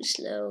minute. Too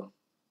slow.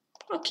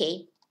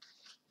 Okay.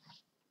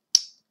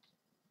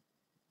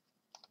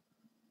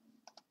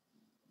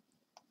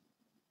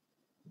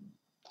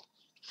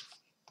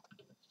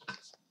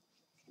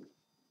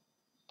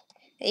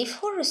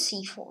 A4 or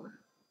C4?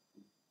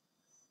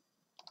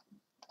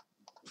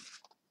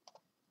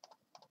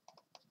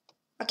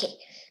 Okay.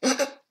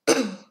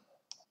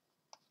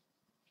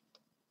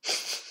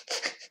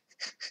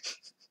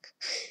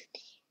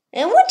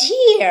 And what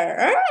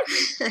here?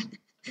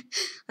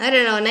 I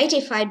don't know.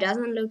 95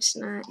 don't look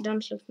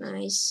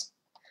nice.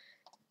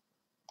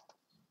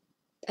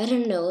 I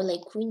don't know.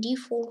 Like queen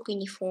d4,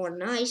 queen e4,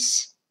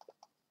 nice.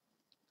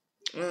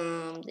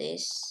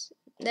 This,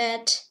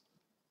 that.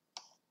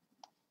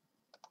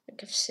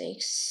 Rook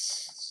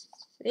f6.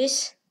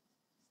 This.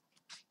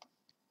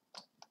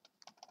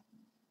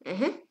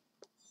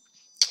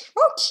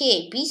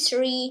 Okay,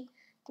 b3,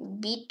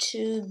 b2,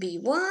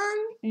 b1.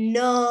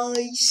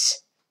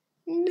 Nice.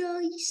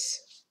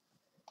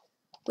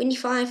 Queen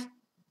e5.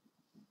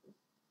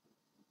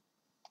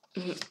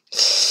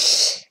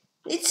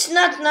 It's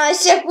not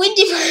nice. Yeah, queen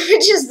d5.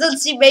 Just don't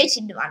see mate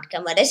in one.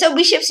 Come on. I saw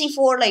bishop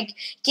c4, like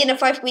king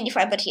f5, queen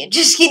d5, but here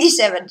just king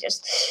d7,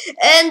 just.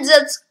 And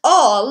that's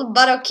all.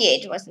 But okay,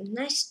 it wasn't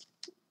nice.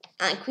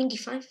 Queen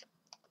d5.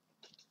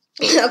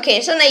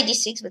 Okay, so knight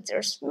d6, but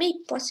there's maybe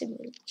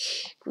possibly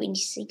queen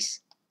d6.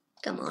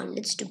 Come on,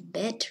 let's do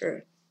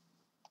better.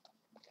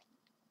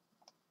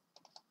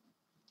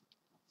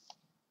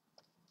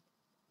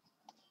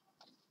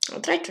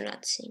 I'll try to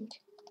not think.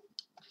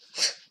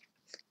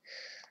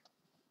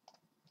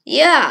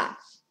 Yeah,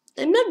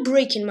 I'm not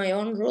breaking my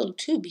own rule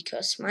too,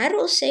 because my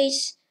rule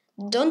says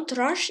don't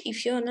rush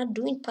if you're not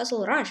doing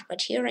puzzle rush.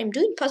 But here I'm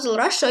doing puzzle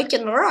rush, so I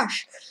can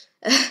rush.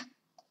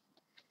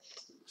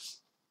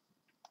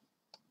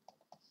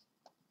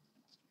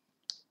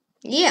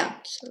 Yeah,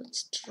 so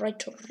let's try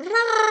to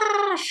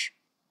rush.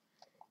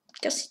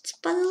 Because it's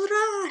puzzle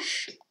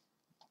rush.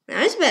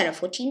 Now it's better.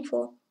 14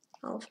 for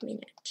half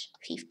minute.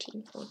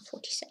 15 for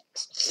 40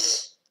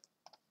 seconds.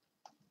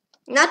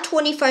 Not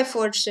 25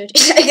 for 30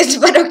 seconds,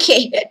 but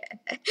okay.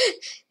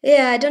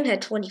 Yeah, I don't have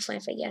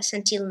 25, I guess,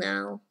 until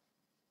now.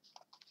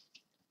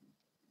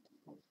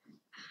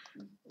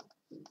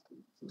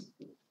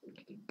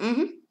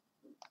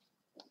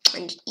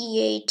 And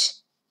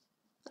E8.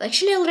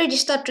 Actually, I already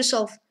start to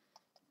solve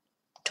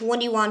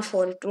 21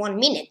 for 1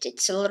 minute.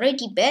 It's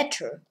already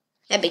better.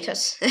 Yeah,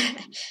 because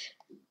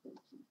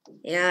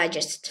yeah, I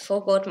just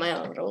forgot my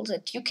own rules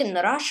that you can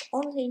rush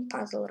only in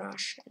puzzle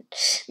rush, and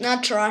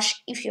not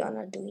rush if you are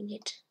not doing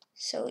it.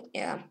 So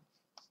yeah.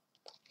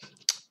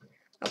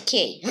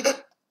 Okay.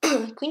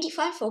 Queen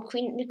d5 or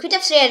queen. Queen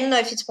f3. I don't know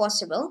if it's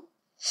possible.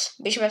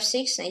 Bishop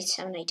f6, knight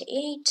 7, knight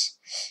 8.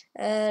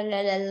 La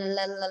la la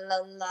la la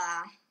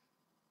la.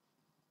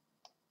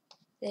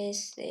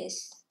 This.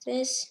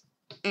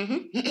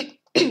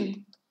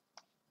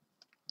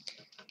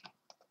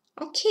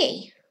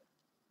 Okay.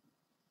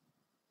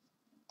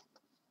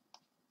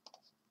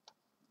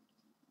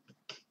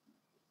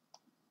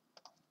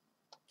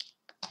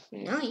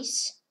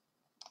 Nice.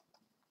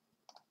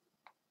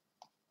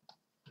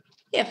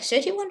 Yeah,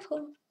 31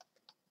 for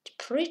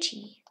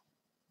pretty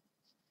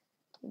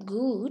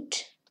good.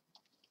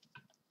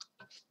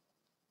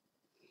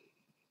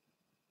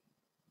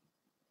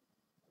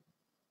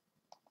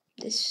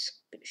 This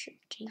bishop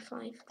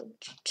d5 for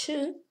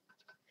g2.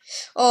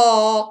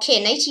 Okay,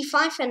 knight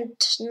e5 and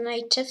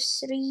knight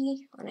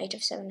f3, or knight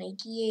f7, knight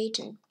d8,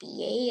 and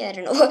ba. I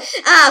don't know.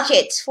 Okay,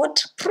 it's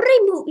what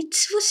pre-move. It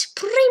was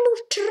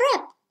pre-move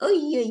trap. Oi,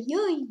 oi,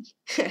 oi.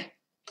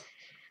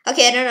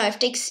 Okay, I don't know. If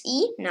takes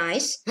e,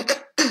 nice.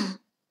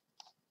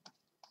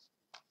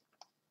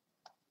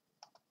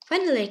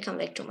 Finally, I come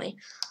back to my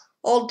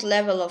old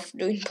level of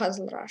doing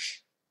puzzle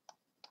rush.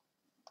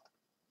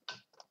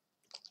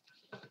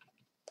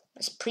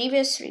 As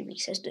previous 3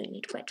 weeks, I was doing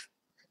it quite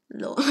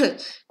low,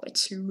 quite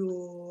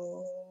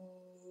slow.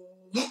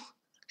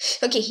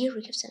 Okay, here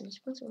we have 7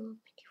 possible.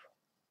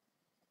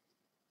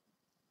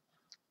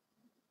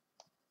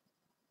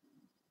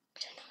 I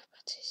don't know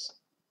about this.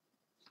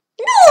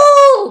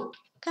 No!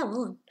 Come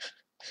on.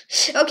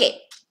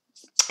 Okay,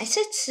 I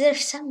said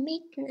there's some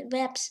main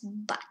webs,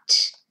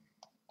 but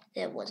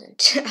there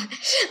wasn't.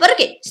 But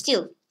okay,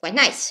 still quite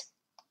nice.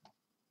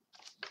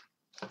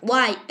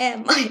 Why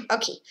am I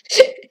okay?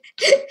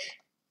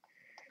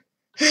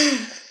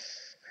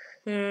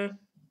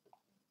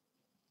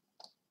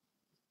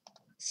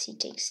 C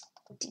takes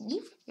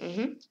D.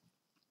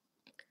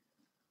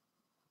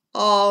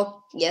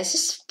 Oh yes,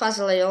 this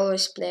puzzle I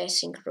always play. I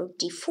think rook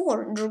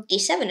d4, rook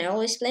d7. I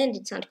always play, and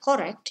it's not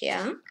correct.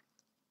 Yeah,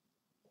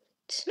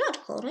 it's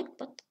not correct,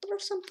 but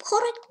there's some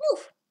correct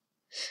move.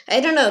 I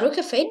don't know, rook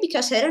f8,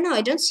 because I don't know.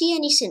 I don't see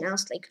anything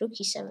else like rook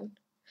e7.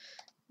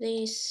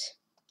 This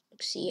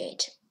rook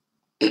c8.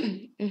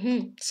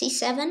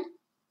 C7.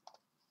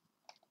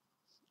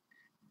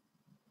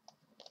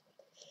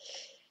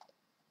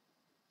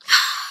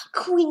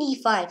 Queen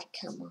e5.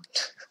 Come on.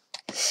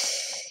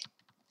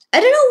 I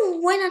don't know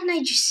why not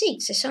knight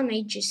g6. I saw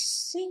knight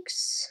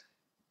g6.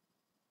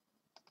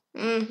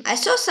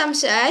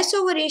 I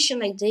saw variation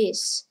like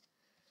this,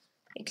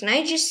 like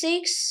knight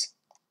g6,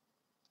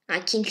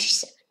 king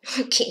g7.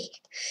 Okay.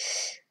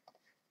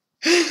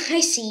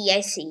 I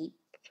see.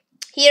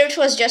 Here it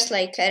was just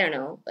like, I don't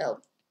know.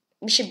 Well,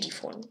 bishop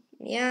d4.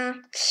 Yeah,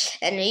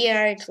 and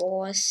here it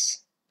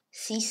was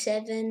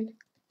c7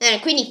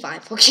 and queen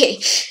e5.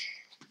 Okay.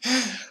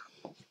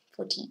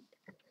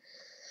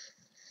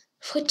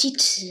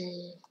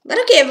 42. But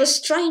okay, I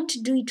was trying to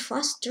do it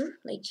faster,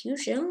 like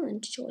usual,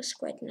 and it was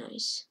quite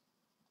nice.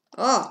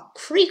 Oh,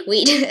 freak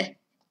weed.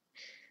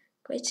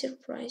 Quite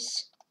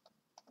surprise.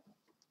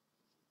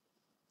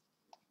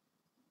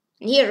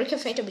 And here, rook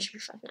f8 bishop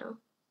f5 now.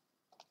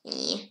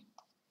 Yeah.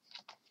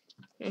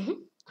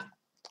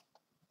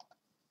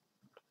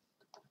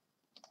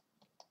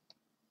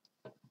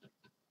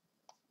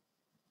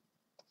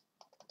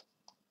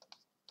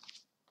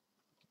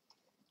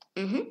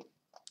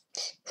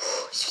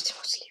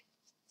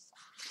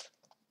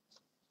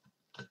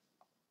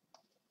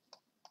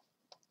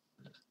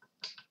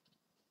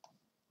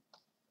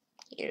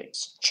 Here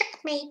it's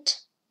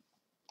checkmate.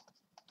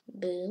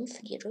 Boom,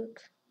 free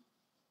rook.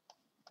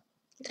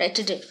 Try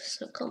to do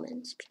some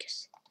comments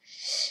because,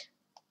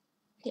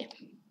 yeah,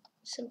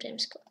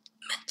 sometimes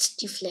comments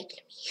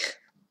deflect me.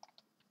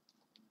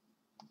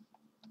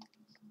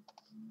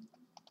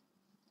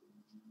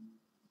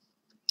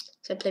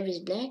 So I play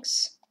with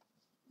blacks.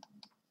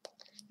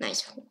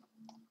 Nice.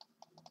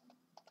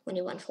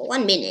 21 for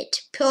 1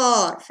 minute.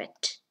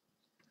 Perfect.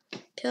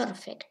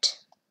 Perfect.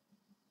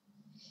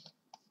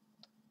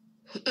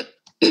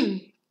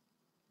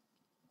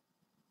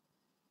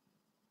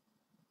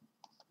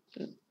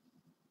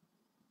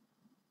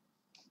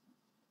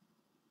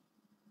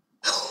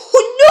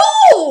 Oh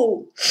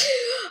no!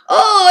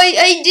 Oh,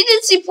 I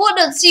didn't see pawn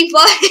on c5.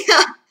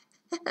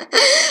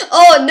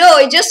 Oh no,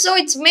 I just saw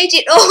it's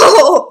mated.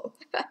 Oh!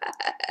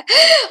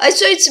 I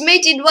saw it's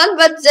mate in 1,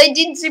 but I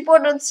didn't see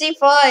pawn on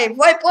c5.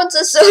 Why pawns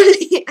are so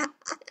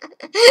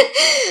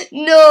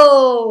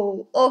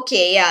No.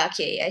 Okay, yeah,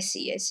 okay, I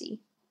see.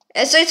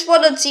 So it's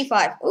pawn on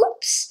c5.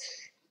 Oops.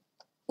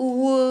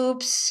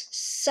 Whoops.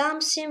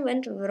 Something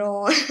went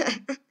wrong.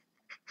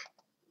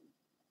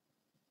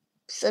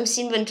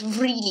 Something went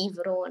really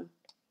wrong.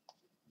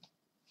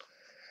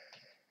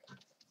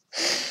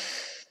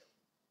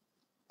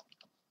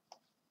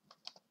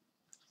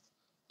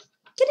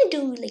 Can I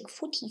do like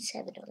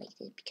 47 or like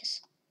this?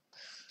 Because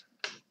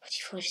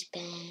 44 is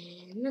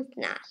bad. Not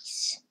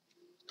nice.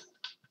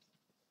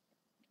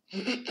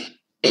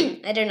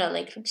 I don't know,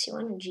 like rook c1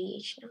 and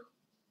gh now.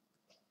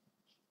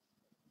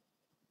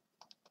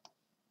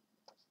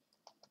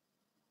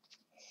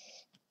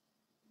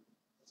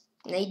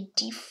 Knight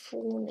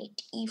d4,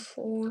 knight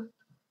e4.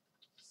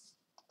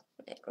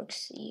 Rook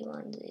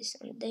c1, this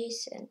and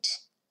this, and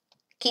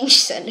king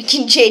c7,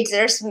 king j8.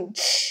 There's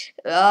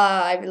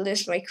I will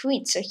lose my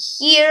queen. So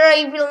here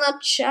I will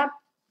not jump.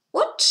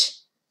 What?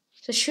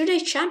 So should I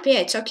jump? Yeah,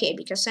 it's okay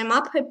because I'm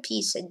up a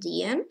piece at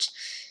the end.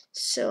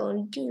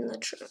 So do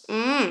not try.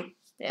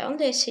 Yeah,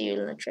 only I say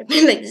you'll not trap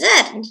me like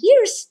that. And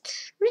here's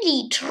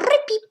really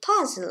trippy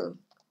puzzle.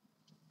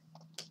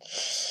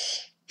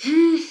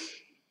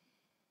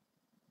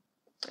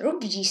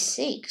 Rook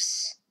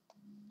g6.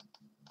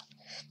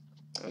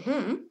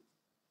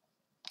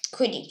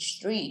 Queen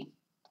h3.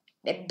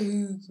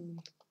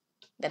 Ba-boom.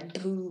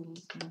 Ba-boom.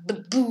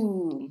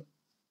 Ba-boom.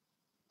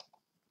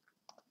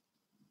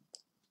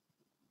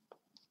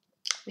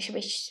 Bishop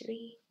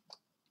h3.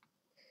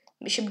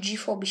 Bishop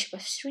g4, bishop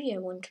f3 I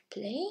want to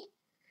play.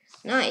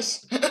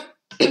 Nice.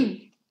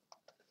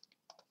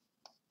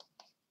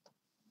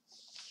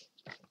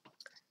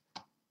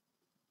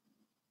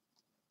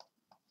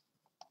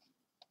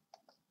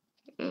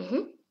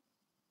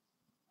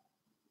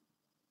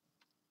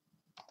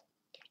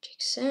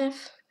 Takes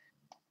f.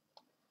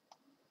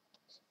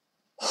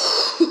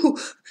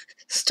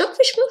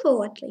 Stockfish move or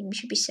what? Like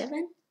bishop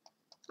b7?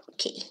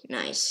 Okay,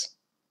 nice.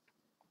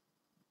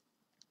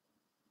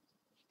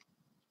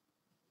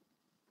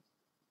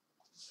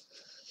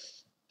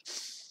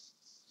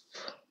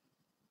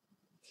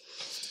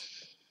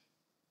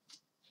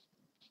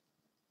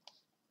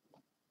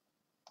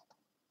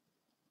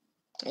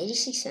 Knight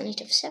d6 and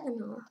knight f7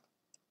 or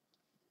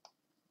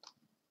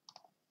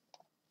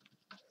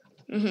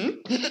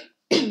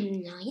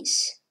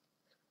nice.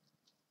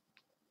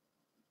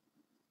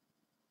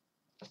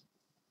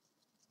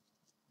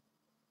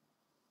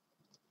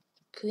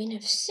 Queen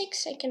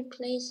f6, I can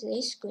play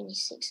this. Queen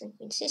e6 and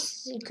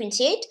queen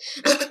c8.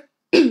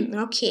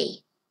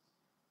 Okay.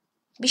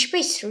 Bishop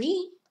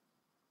a3.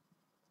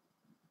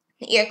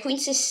 Yeah, queen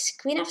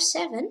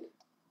f7.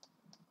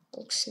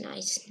 Looks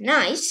nice.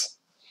 Nice.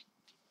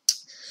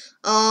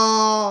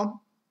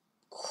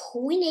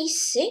 Queen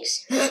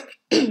a6.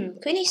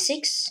 Queen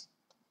a6.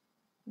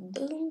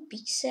 Boom,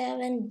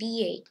 b7,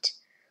 b8.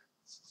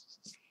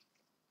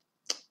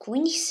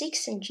 Queen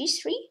e6 and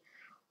g3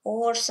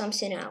 or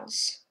something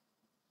else.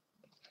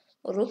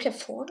 Rook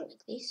f4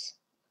 like this.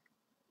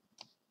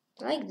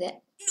 Like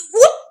that.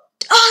 What?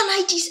 Oh,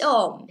 knight is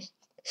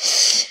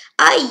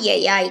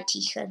Ay,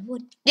 Tykhon.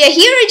 What? Yeah,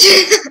 here it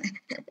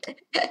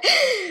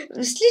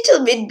is.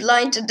 Little bit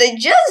blind and I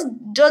just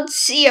don't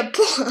see a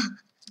pawn.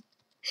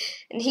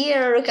 And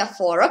here rook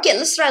f4. Okay,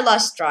 let's try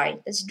last try.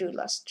 Let's do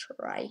last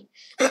try.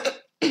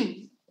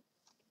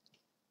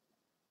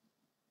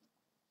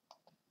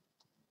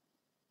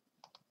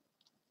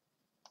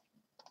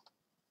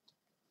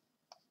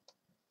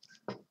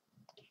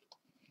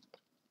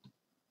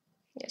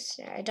 Yes,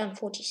 I done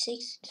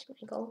 46. That's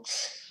my goal.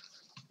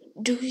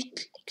 Do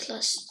it like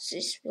last.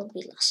 This will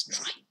be last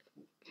try.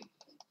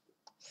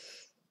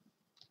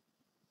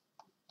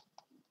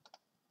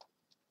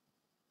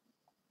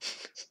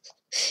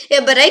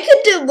 Yeah, but I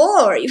could do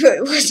more if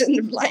I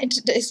wasn't blind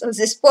to this on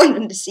this pawn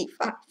on the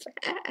c5.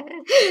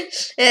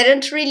 I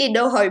don't really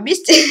know how I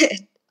missed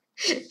it.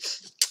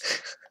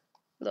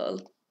 Lol.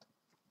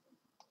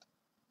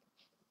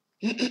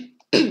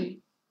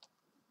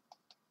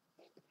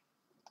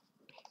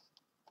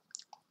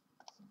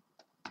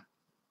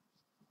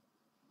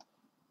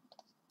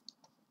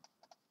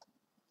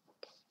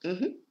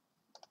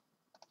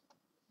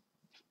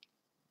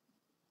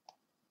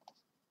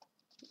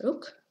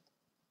 Rook.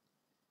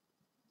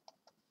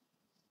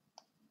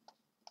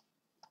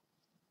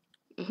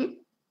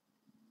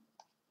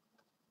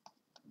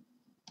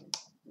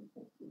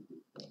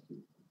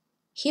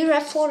 Here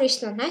f4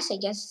 is not nice, I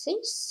guess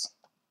this.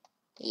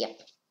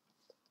 Yep.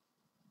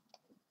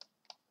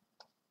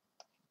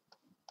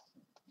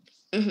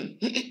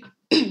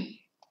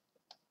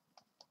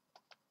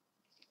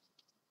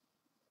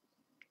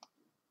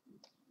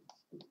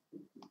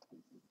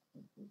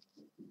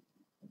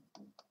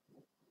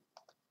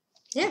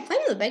 Yeah,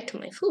 finally back to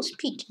my full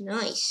speed.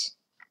 Nice.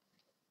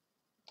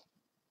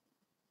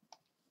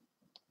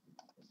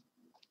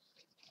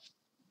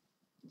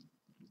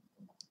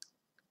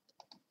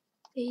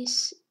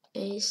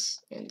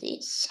 This, and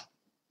this.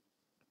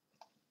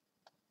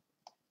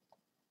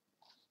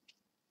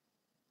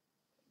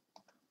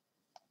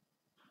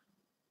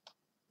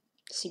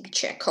 CB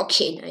check.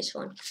 Okay, nice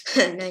one.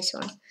 Nice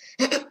one.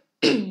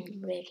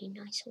 Very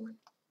nice one.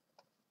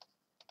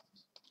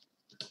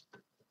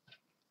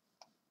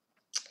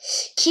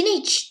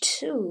 King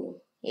h2.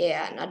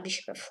 Yeah, not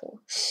bishop f4.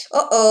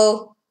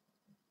 Uh-oh.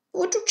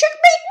 Want to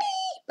checkmate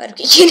me? But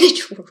okay, king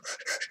h4.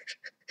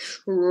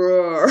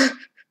 Roar.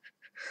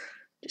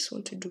 Just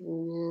want to do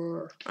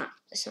roar.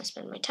 Let's not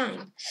spend my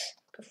time.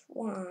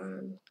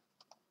 F1.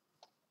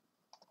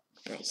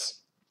 Nice.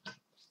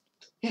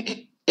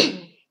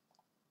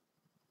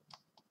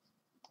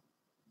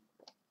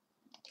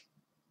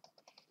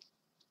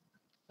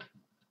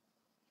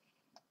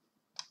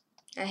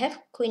 I have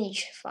queen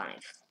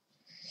h5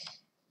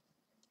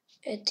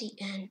 at the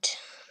end.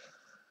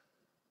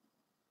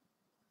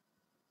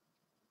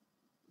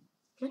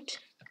 What?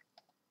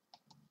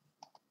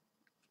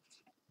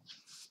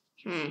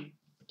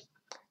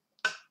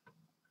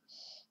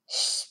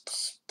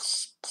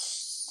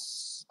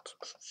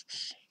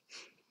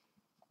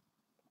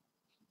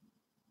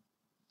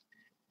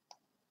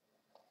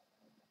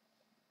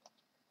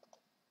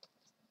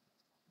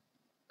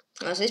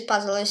 Oh, this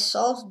puzzle is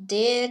solved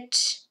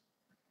it,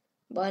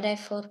 but I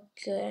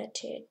forgot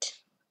it.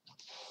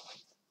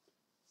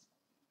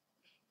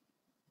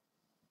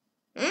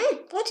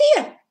 What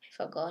here? I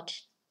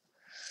forgot.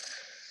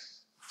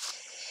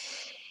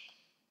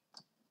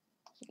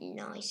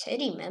 Nice, I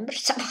remember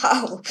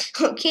somehow.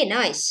 Okay,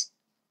 nice.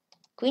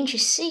 Queen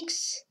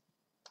g6.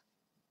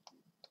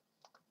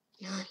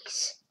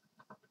 Nice.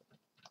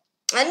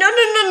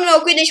 No,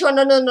 Queen h1.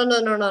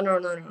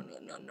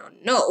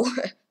 No.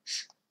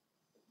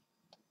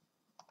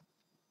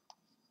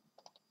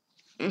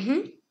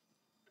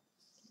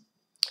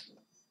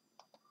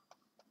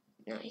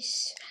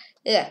 Nice.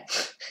 Yeah.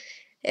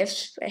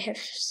 I have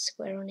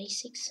square on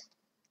a6.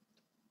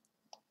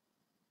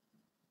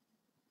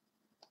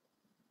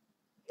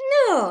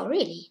 No,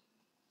 really.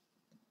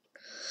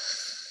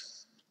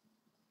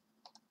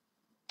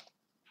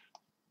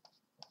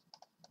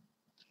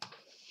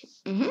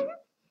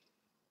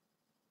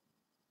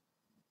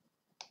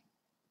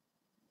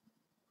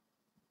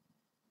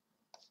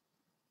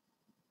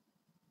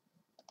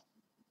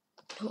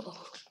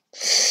 Oh.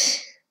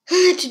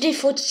 Today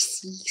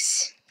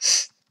 46.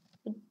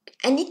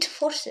 I need to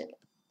force it.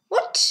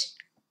 What?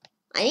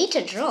 I need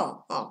to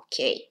draw.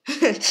 Okay.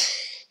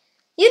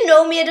 You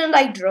know me, I don't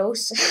like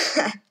draws.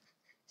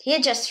 Here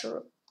just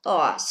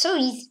so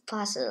easy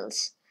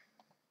puzzles.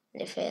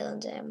 They fail on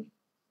them.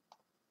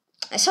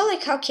 I saw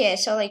like rook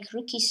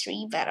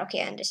e3, but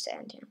okay, I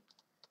understand. Yeah.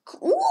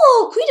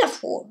 Ooh, queen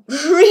f4.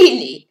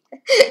 Really?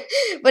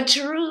 But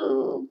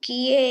rook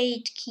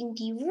e8, king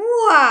d.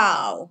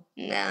 Wow.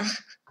 Nah.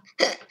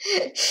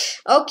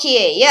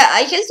 Okay, yeah,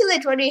 I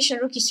calculate variation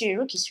rook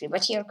e3,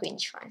 but here queen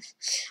h5.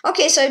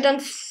 Okay, so I've done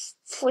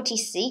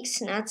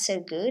 46, not so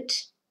good.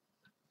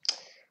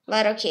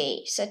 But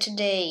okay, so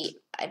today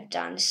I've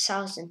done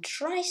 1,000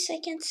 tries, I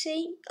can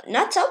say.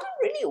 Not 1,000,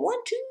 really,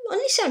 1, 2,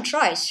 only 7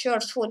 tries.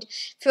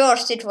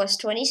 First it was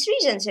 23,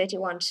 then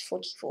 31,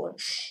 44,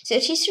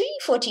 33,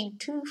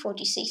 42,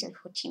 46, and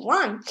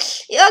 41.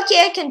 Yeah,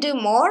 okay, I can do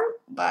more,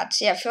 but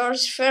yeah,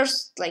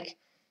 first like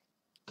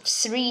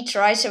 3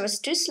 tries I was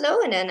too slow,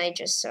 and then I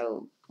just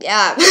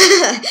yeah.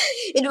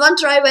 In one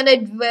try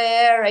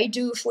where I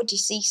do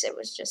 46, I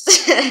was just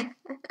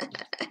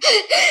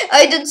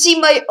I don't see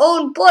my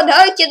own pawn.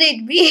 How can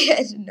it be?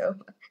 I don't know.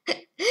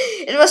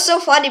 It was so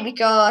funny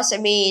because I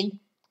mean,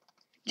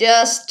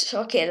 just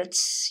okay.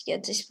 Let's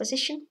get this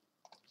position.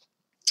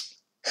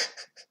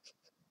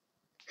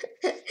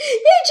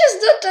 You just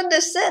don't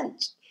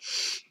understand.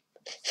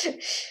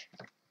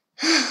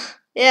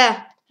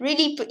 Yeah,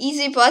 really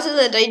easy puzzle,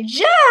 and I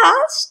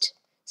just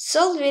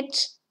solved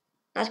it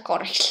not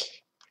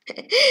correctly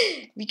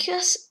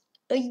because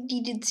I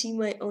didn't see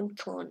my own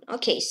pawn.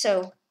 Okay,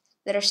 so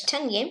there's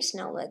 10 games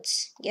now.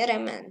 Let's get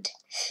them and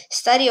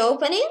study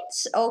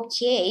openings.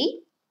 Okay.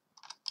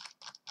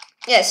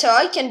 Yeah, so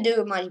I can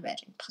do much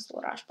better in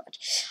Puzzle Rush, but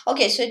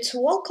okay, so it's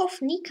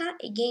Volkov Nika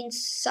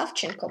against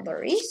Savchenko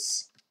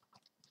Boris.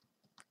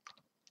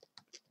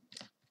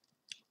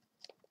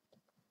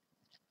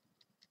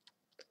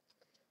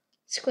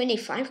 It's queen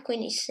e5,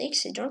 queen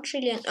e6. I don't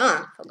really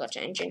forgot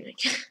to engine.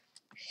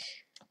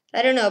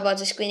 I don't know about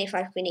this queen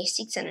e5, queen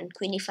e6, and then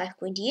queen e5,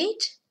 queen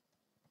d8.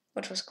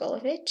 What was called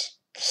of it?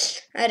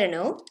 I don't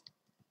know.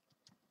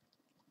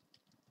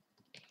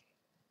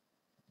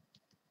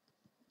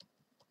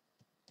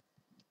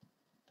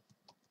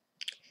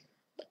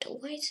 But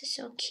white is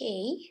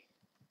okay.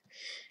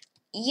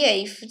 Yeah,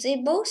 if they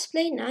both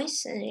play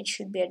nice, then it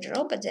should be a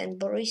draw, but then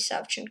Boris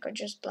Savchenko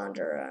just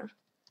blunder a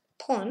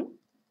pawn.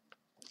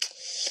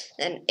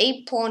 Then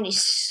a pawn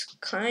is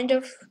kind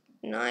of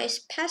nice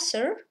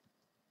passer.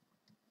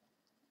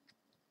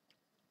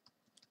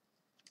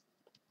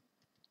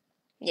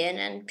 Yeah, and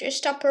then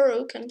just upper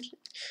rook and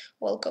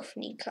Volkov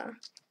Nika.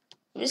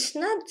 It's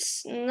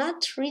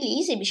not really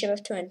easy. Bishop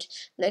f2 and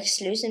Lex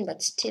losing,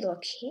 but still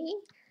okay.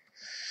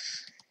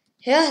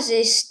 Yeah,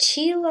 they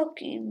still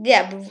okay.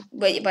 Yeah,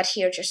 but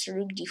here just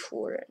rook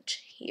d4 and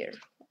here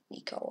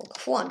Nika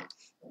Volkov 1.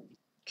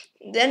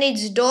 Then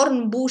it's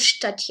Dornbush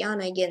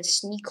Tatiana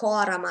against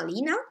Nikora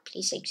Malina.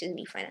 Please excuse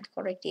me if I not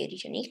correctly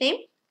read your nickname.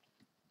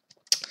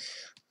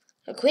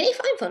 Queen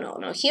e5 or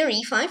no, here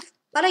e5,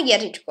 but I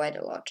get it quite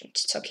a lot.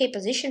 It's okay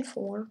position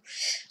for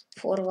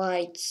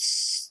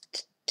whites.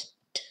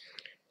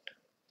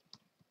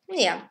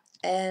 Yeah,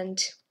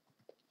 and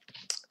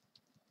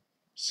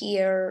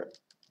here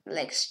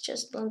let's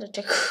just blunder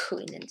the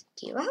queen and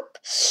give up.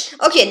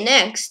 Okay,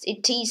 next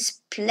it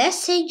is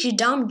Plesage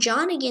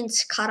Damjan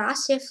against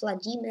Karasev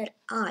Vladimir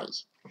I.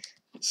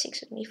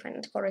 6 with me if I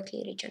not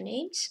correctly read your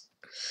names.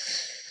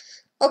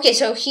 Okay,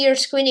 so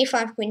here's Queen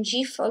e5, Queen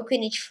g4,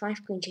 Queen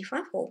h5, Queen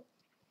g5. Oh.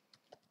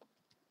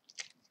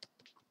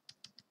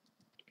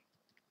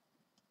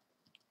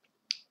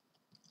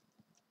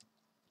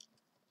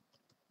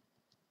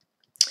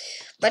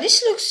 But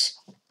this looks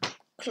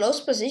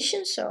close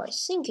position, so I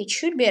think it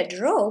should be a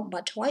draw,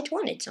 but white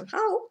won it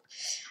somehow.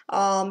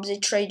 They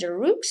trade the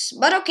rooks,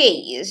 but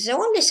okay, the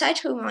only side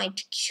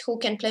who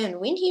can play and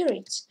win here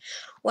is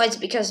white,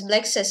 because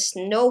black says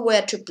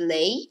nowhere to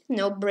play,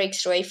 no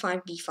breaks through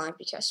a5, b5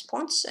 because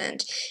pawns,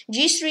 and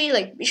g3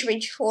 like bishop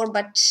h4,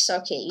 but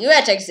okay, you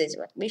attack this,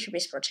 but bishop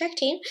is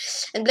protecting,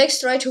 and blacks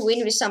try to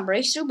win with some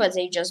breakthrough, but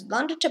they just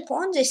blundered the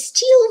pawn. They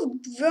still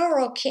were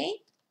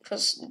okay, it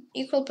was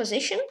equal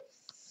position.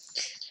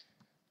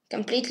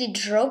 Completely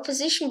draw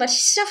position, but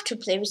it's tough to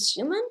play with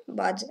human.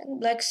 But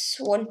blacks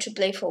want to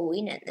play for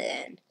win, and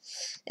then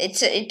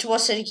it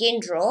was again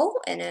draw,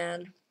 and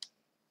then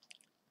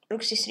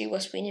rook c3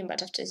 was winning.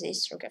 But after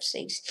this, rook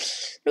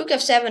f6, rook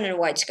f7, and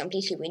whites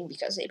completely win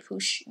because they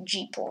push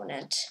g pawn,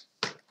 and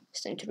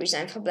it's time to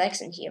resign for blacks.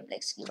 And here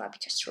blacks give up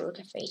because rook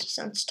f8 is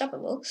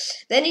unstoppable.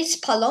 Then it's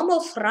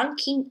Palomo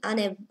Frankin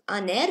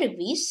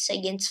Anervis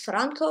against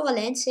Franco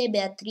Valencia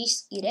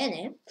Beatriz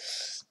Irene.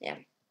 Yeah.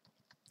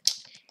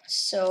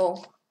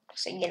 So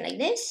again like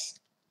this.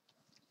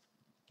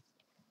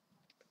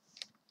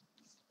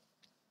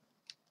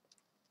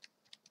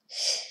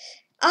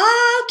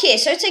 Okay,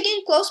 so it's again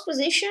close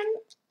position.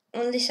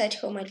 Only side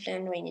who might play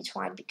and win it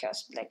white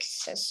because black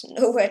has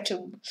nowhere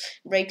to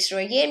break through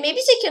again. Maybe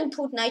they can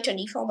put knight on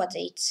e4, but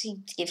it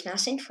gives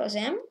nothing for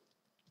them.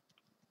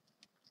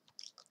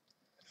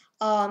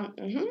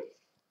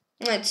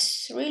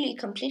 It's really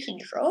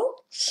completely draw.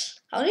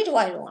 How did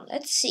white won?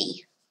 Let's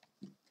see.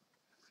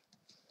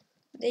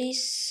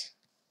 This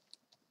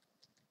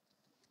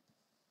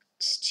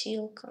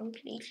still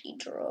completely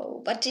draw,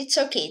 but it's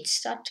okay. It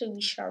starts to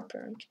be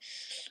sharpened.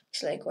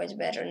 Looks like white's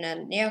better. And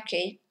then yeah,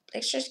 okay.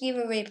 Let's just give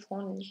away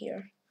pawn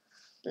here.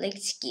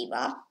 Let's give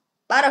up.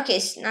 But okay,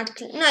 it's not.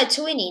 No, it's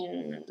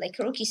winning like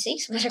rook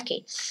e6. But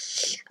okay.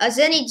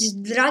 Then it's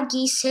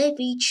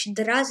Dragicevic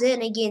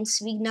Drazen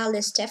against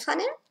Vignale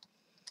Stefane.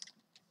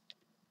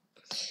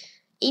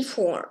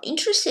 e4.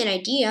 Interesting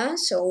idea.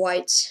 So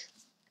white's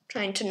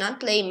trying to not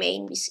play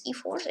main with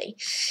e4. They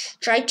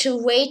try to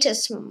wait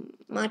as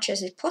much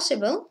as is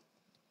possible,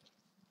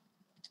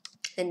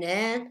 and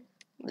then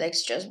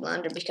black's just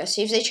blunder because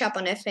if they chop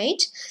on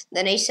f8,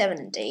 then a7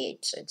 and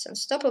a8, so it's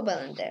unstoppable.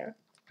 And there,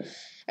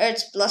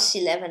 it's plus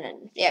 11,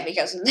 and yeah,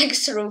 because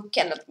black's rook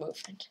cannot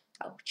move it.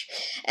 Ouch.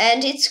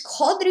 And it's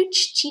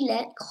Kodrich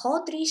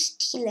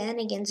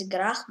Tilen against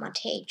Grach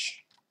Matej.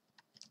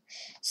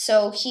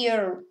 So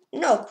here,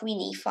 no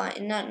queen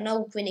e5,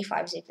 no queen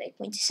e5, they play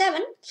queen c7.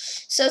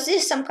 So this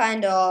is some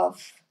kind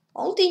of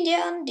old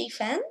Indian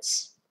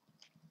defense.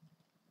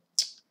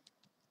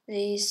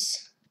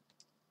 This,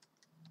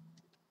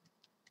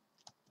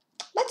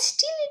 but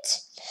still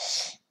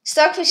it's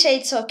stock we say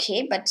it's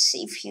okay. But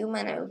if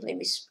human, I will play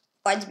with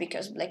whites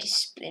because black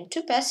is playing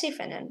too passive,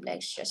 and then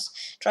blacks just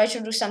try to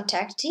do some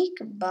tactic.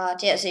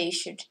 But yeah, they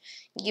should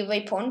give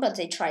away pawn, but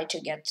they try to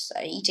get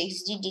e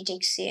takes d, d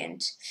takes c,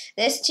 and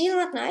they're still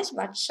not nice,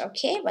 but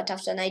okay. But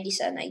after knight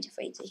d7, knight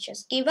f8, they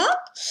just give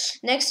up.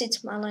 Next, it's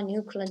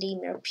Malanuk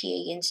Vladimir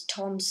P against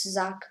Tom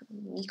Zak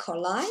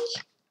Nikolai.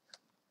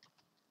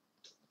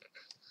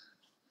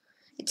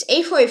 It's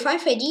a4,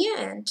 a5 idea,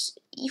 and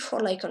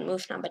e4 like on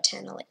move number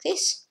 10, like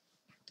this.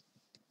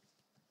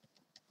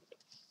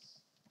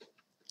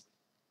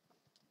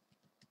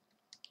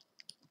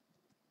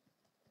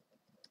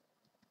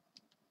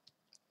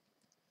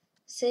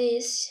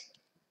 This,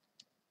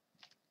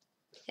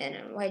 and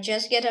I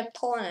just get a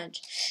pawn, and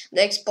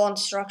the pawn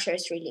structure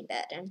is really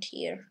bad. And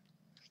here,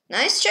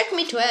 nice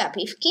checkmate web.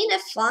 If king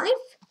f5,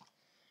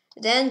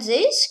 then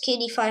this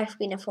king e5,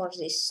 queen f4,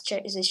 this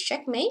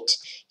checkmate.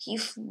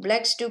 If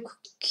blacks do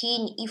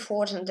king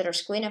e4, and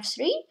there's queen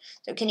f3,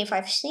 so king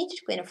e5 is needed,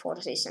 queen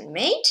f4 this and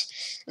mate.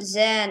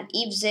 Then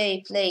if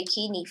they play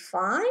king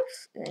e5,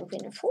 then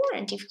queen f4,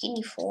 and if king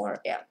e4,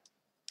 yeah,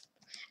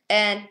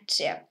 and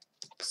yeah,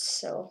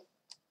 so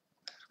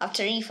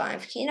after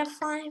e5, king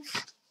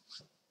f5,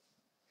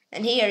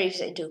 and here if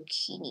they do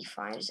king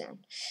e5, then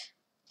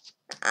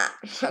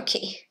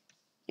okay,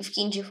 if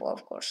king g4,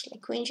 of course,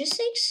 like queen g6.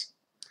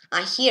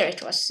 Here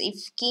it was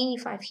if king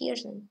e5 here,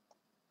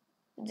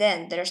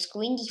 then there's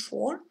queen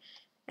d4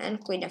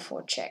 and queen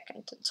f4 check,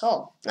 and that's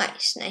all.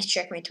 Nice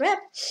checkmate web.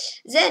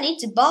 Then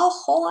it's Bao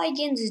Ho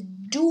against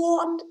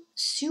Duan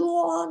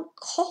Sion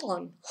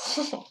Khan.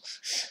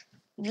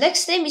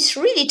 Black's name is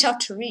really tough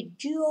to read.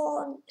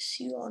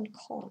 Sion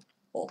Khan.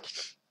 Oh.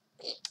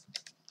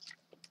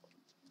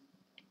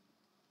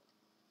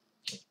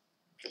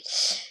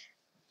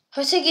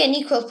 But again,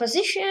 equal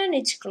position.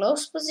 It's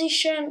close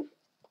position.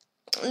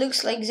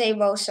 Looks like they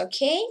both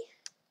okay.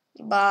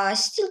 But I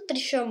still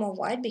prefer more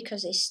white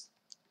because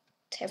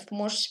they have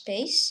more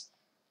space.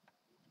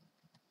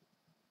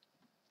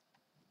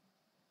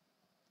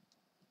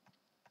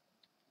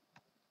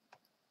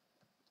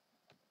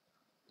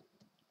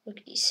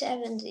 Rook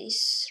d7,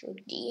 this, rook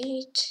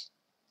d8.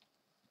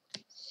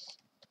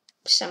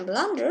 Some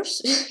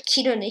blunders.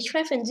 Kid on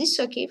h5, and this is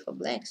okay for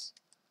blacks.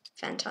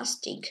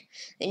 Fantastic.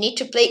 They need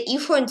to play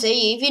e4 and they're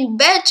even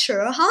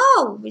better.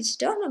 How? It's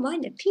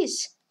dynamite a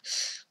piece.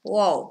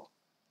 Wow.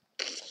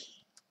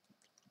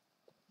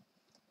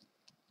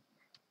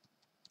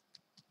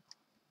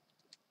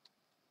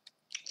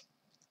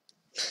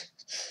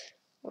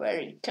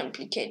 Very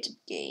complicated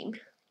game.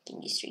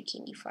 King d3,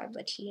 king d5,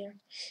 but here.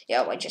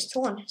 Yeah, I just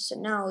won. So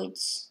now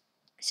it's...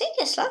 I think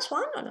it's last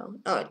one or no?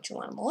 No, it's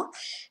one more.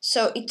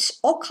 So it's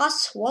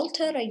Okas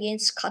Walter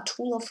against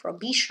Katulov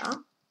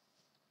Robisha.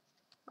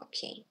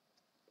 Okay.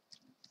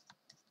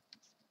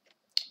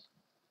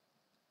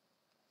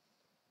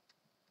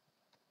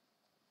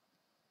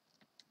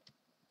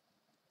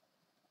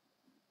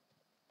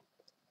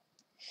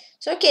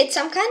 So okay, it's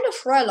some kind of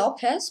Roy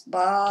Lopez,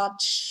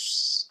 but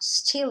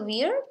still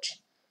weird.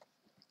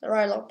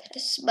 Roy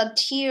Lopez. But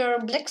here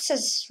black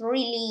says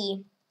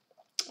really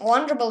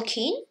wonderful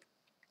king.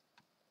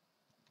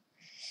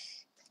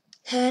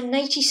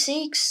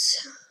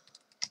 96.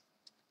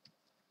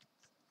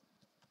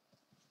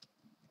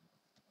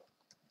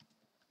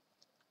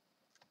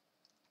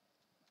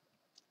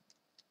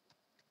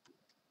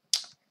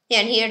 Yeah,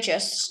 and here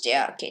just,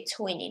 yeah, okay, it's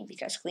winning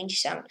because queen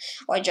g7,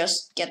 or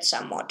just get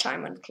some more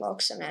time on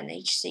clocks, and then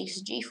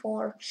h6,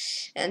 g4,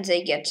 and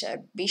they get a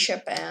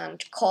bishop,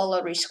 and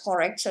color is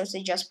correct, so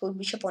they just put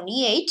bishop on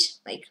e8,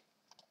 like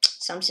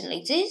something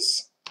like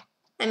this.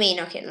 I mean,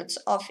 okay, let's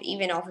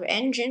even off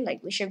engine,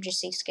 like bishop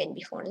g6 came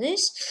before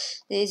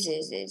this. This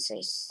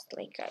is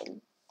like I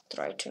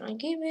try to not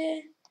give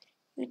it.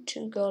 You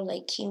to go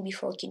like king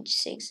before king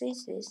g6.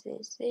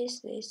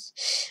 This.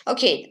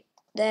 Okay.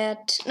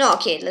 That no,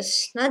 okay,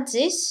 let's not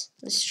this.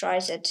 Let's try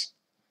that.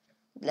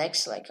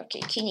 Black's like okay,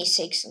 king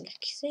e6 and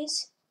like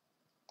this.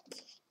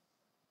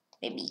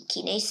 Maybe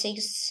king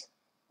a6.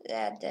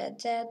 That.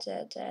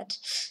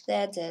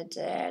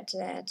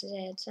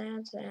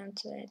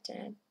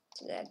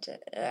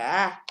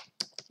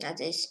 Not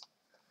this.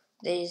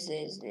 This,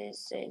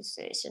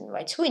 and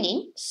white's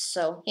winning.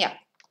 So yeah.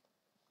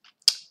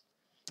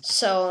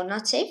 So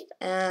not safe.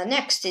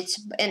 Next,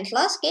 and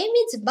last game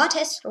it's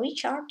Bates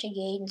Richard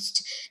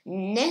against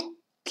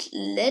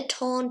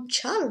Leton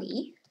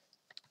Charlie.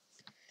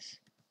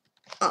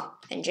 Oh,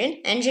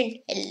 engine,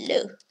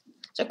 hello.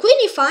 So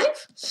queen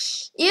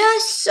e5. Yeah,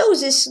 so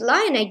this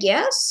line, I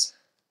guess.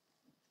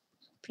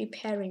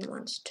 Preparing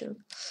ones to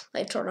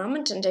live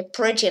tournament, and I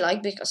pretty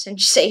like because then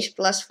saves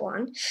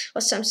 +1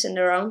 or something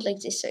around like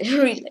this. I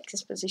really like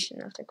this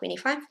position after queen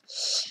e5.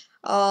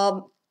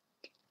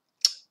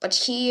 But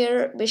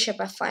here, bishop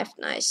f5,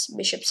 nice.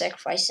 Bishop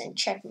sacrifice and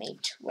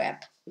checkmate,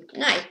 web.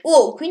 Nice.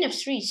 Oh, queen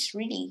f3 is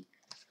really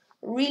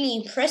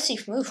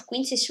impressive move.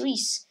 Queen c3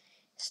 is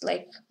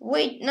like,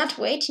 not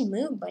waiting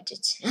move, but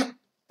it's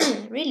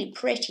really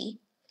pretty.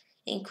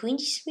 And queen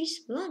d3 is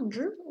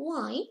blunder.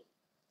 Why?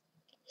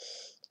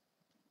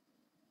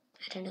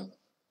 I don't know.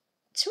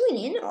 It's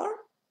winning or?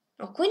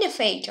 Oh, queen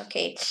f8,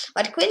 okay.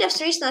 But queen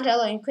f3 is not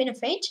allowing queen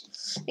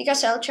f8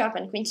 because L trap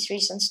and queen c3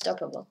 is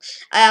unstoppable.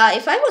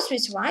 If I was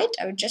with white,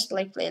 I would just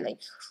like play like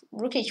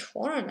rook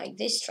h4 and like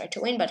this, try to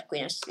win, but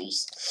queen f3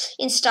 is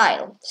in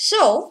style.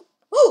 So,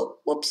 oh,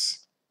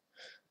 whoops.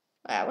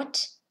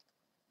 What?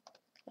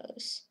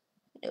 Close.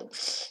 No,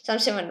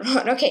 something went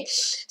wrong. Okay,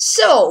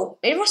 so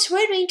it was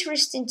very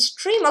interesting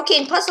stream. Okay,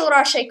 in Puzzle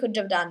Rush I could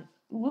have done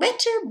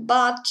better,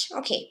 but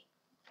okay.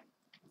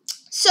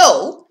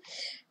 So,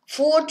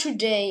 for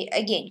today,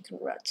 again,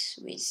 congrats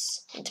with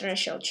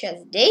International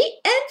Chess Day.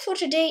 And for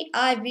today,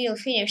 I will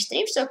finish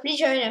stream. So please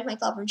join at my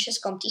club on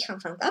chess.com, Tykhon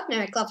fan club. Now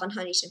my club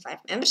 105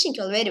 members. Thank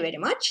you all very, very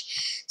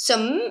much.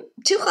 So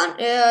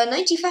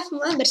 295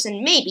 members,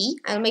 and maybe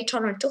I'll make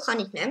tournament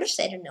 200 members.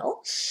 I don't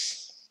know.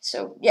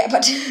 So yeah,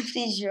 but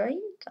please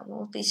join. Come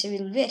on, please. I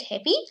will be very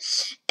happy.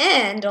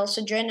 And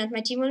also join at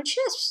my team on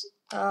chess.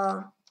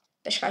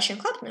 Discussion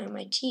club. Now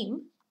my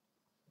team.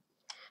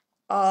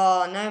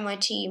 Now my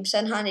team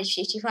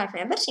 755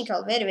 members. Thank you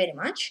all very, very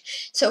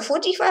much. So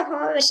 45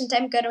 members and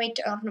I'm gonna make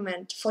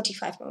tournament.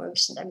 45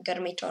 members and I'm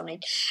gonna make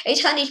tournament.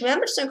 800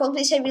 members. So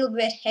please I will be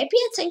very happy.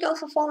 And thank you all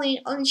for following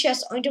on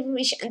chess on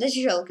information. And as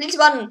usual, click the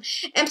button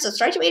and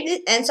subscribe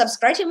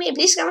to me.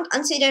 Please comment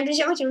and see them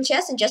to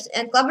chess and just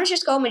and club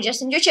chess come and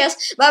just enjoy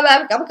chess. Bye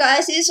bye.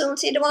 Guys, see you soon.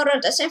 See you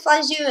tomorrow. That's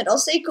fine. You and I'll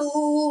stay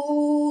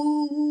cool.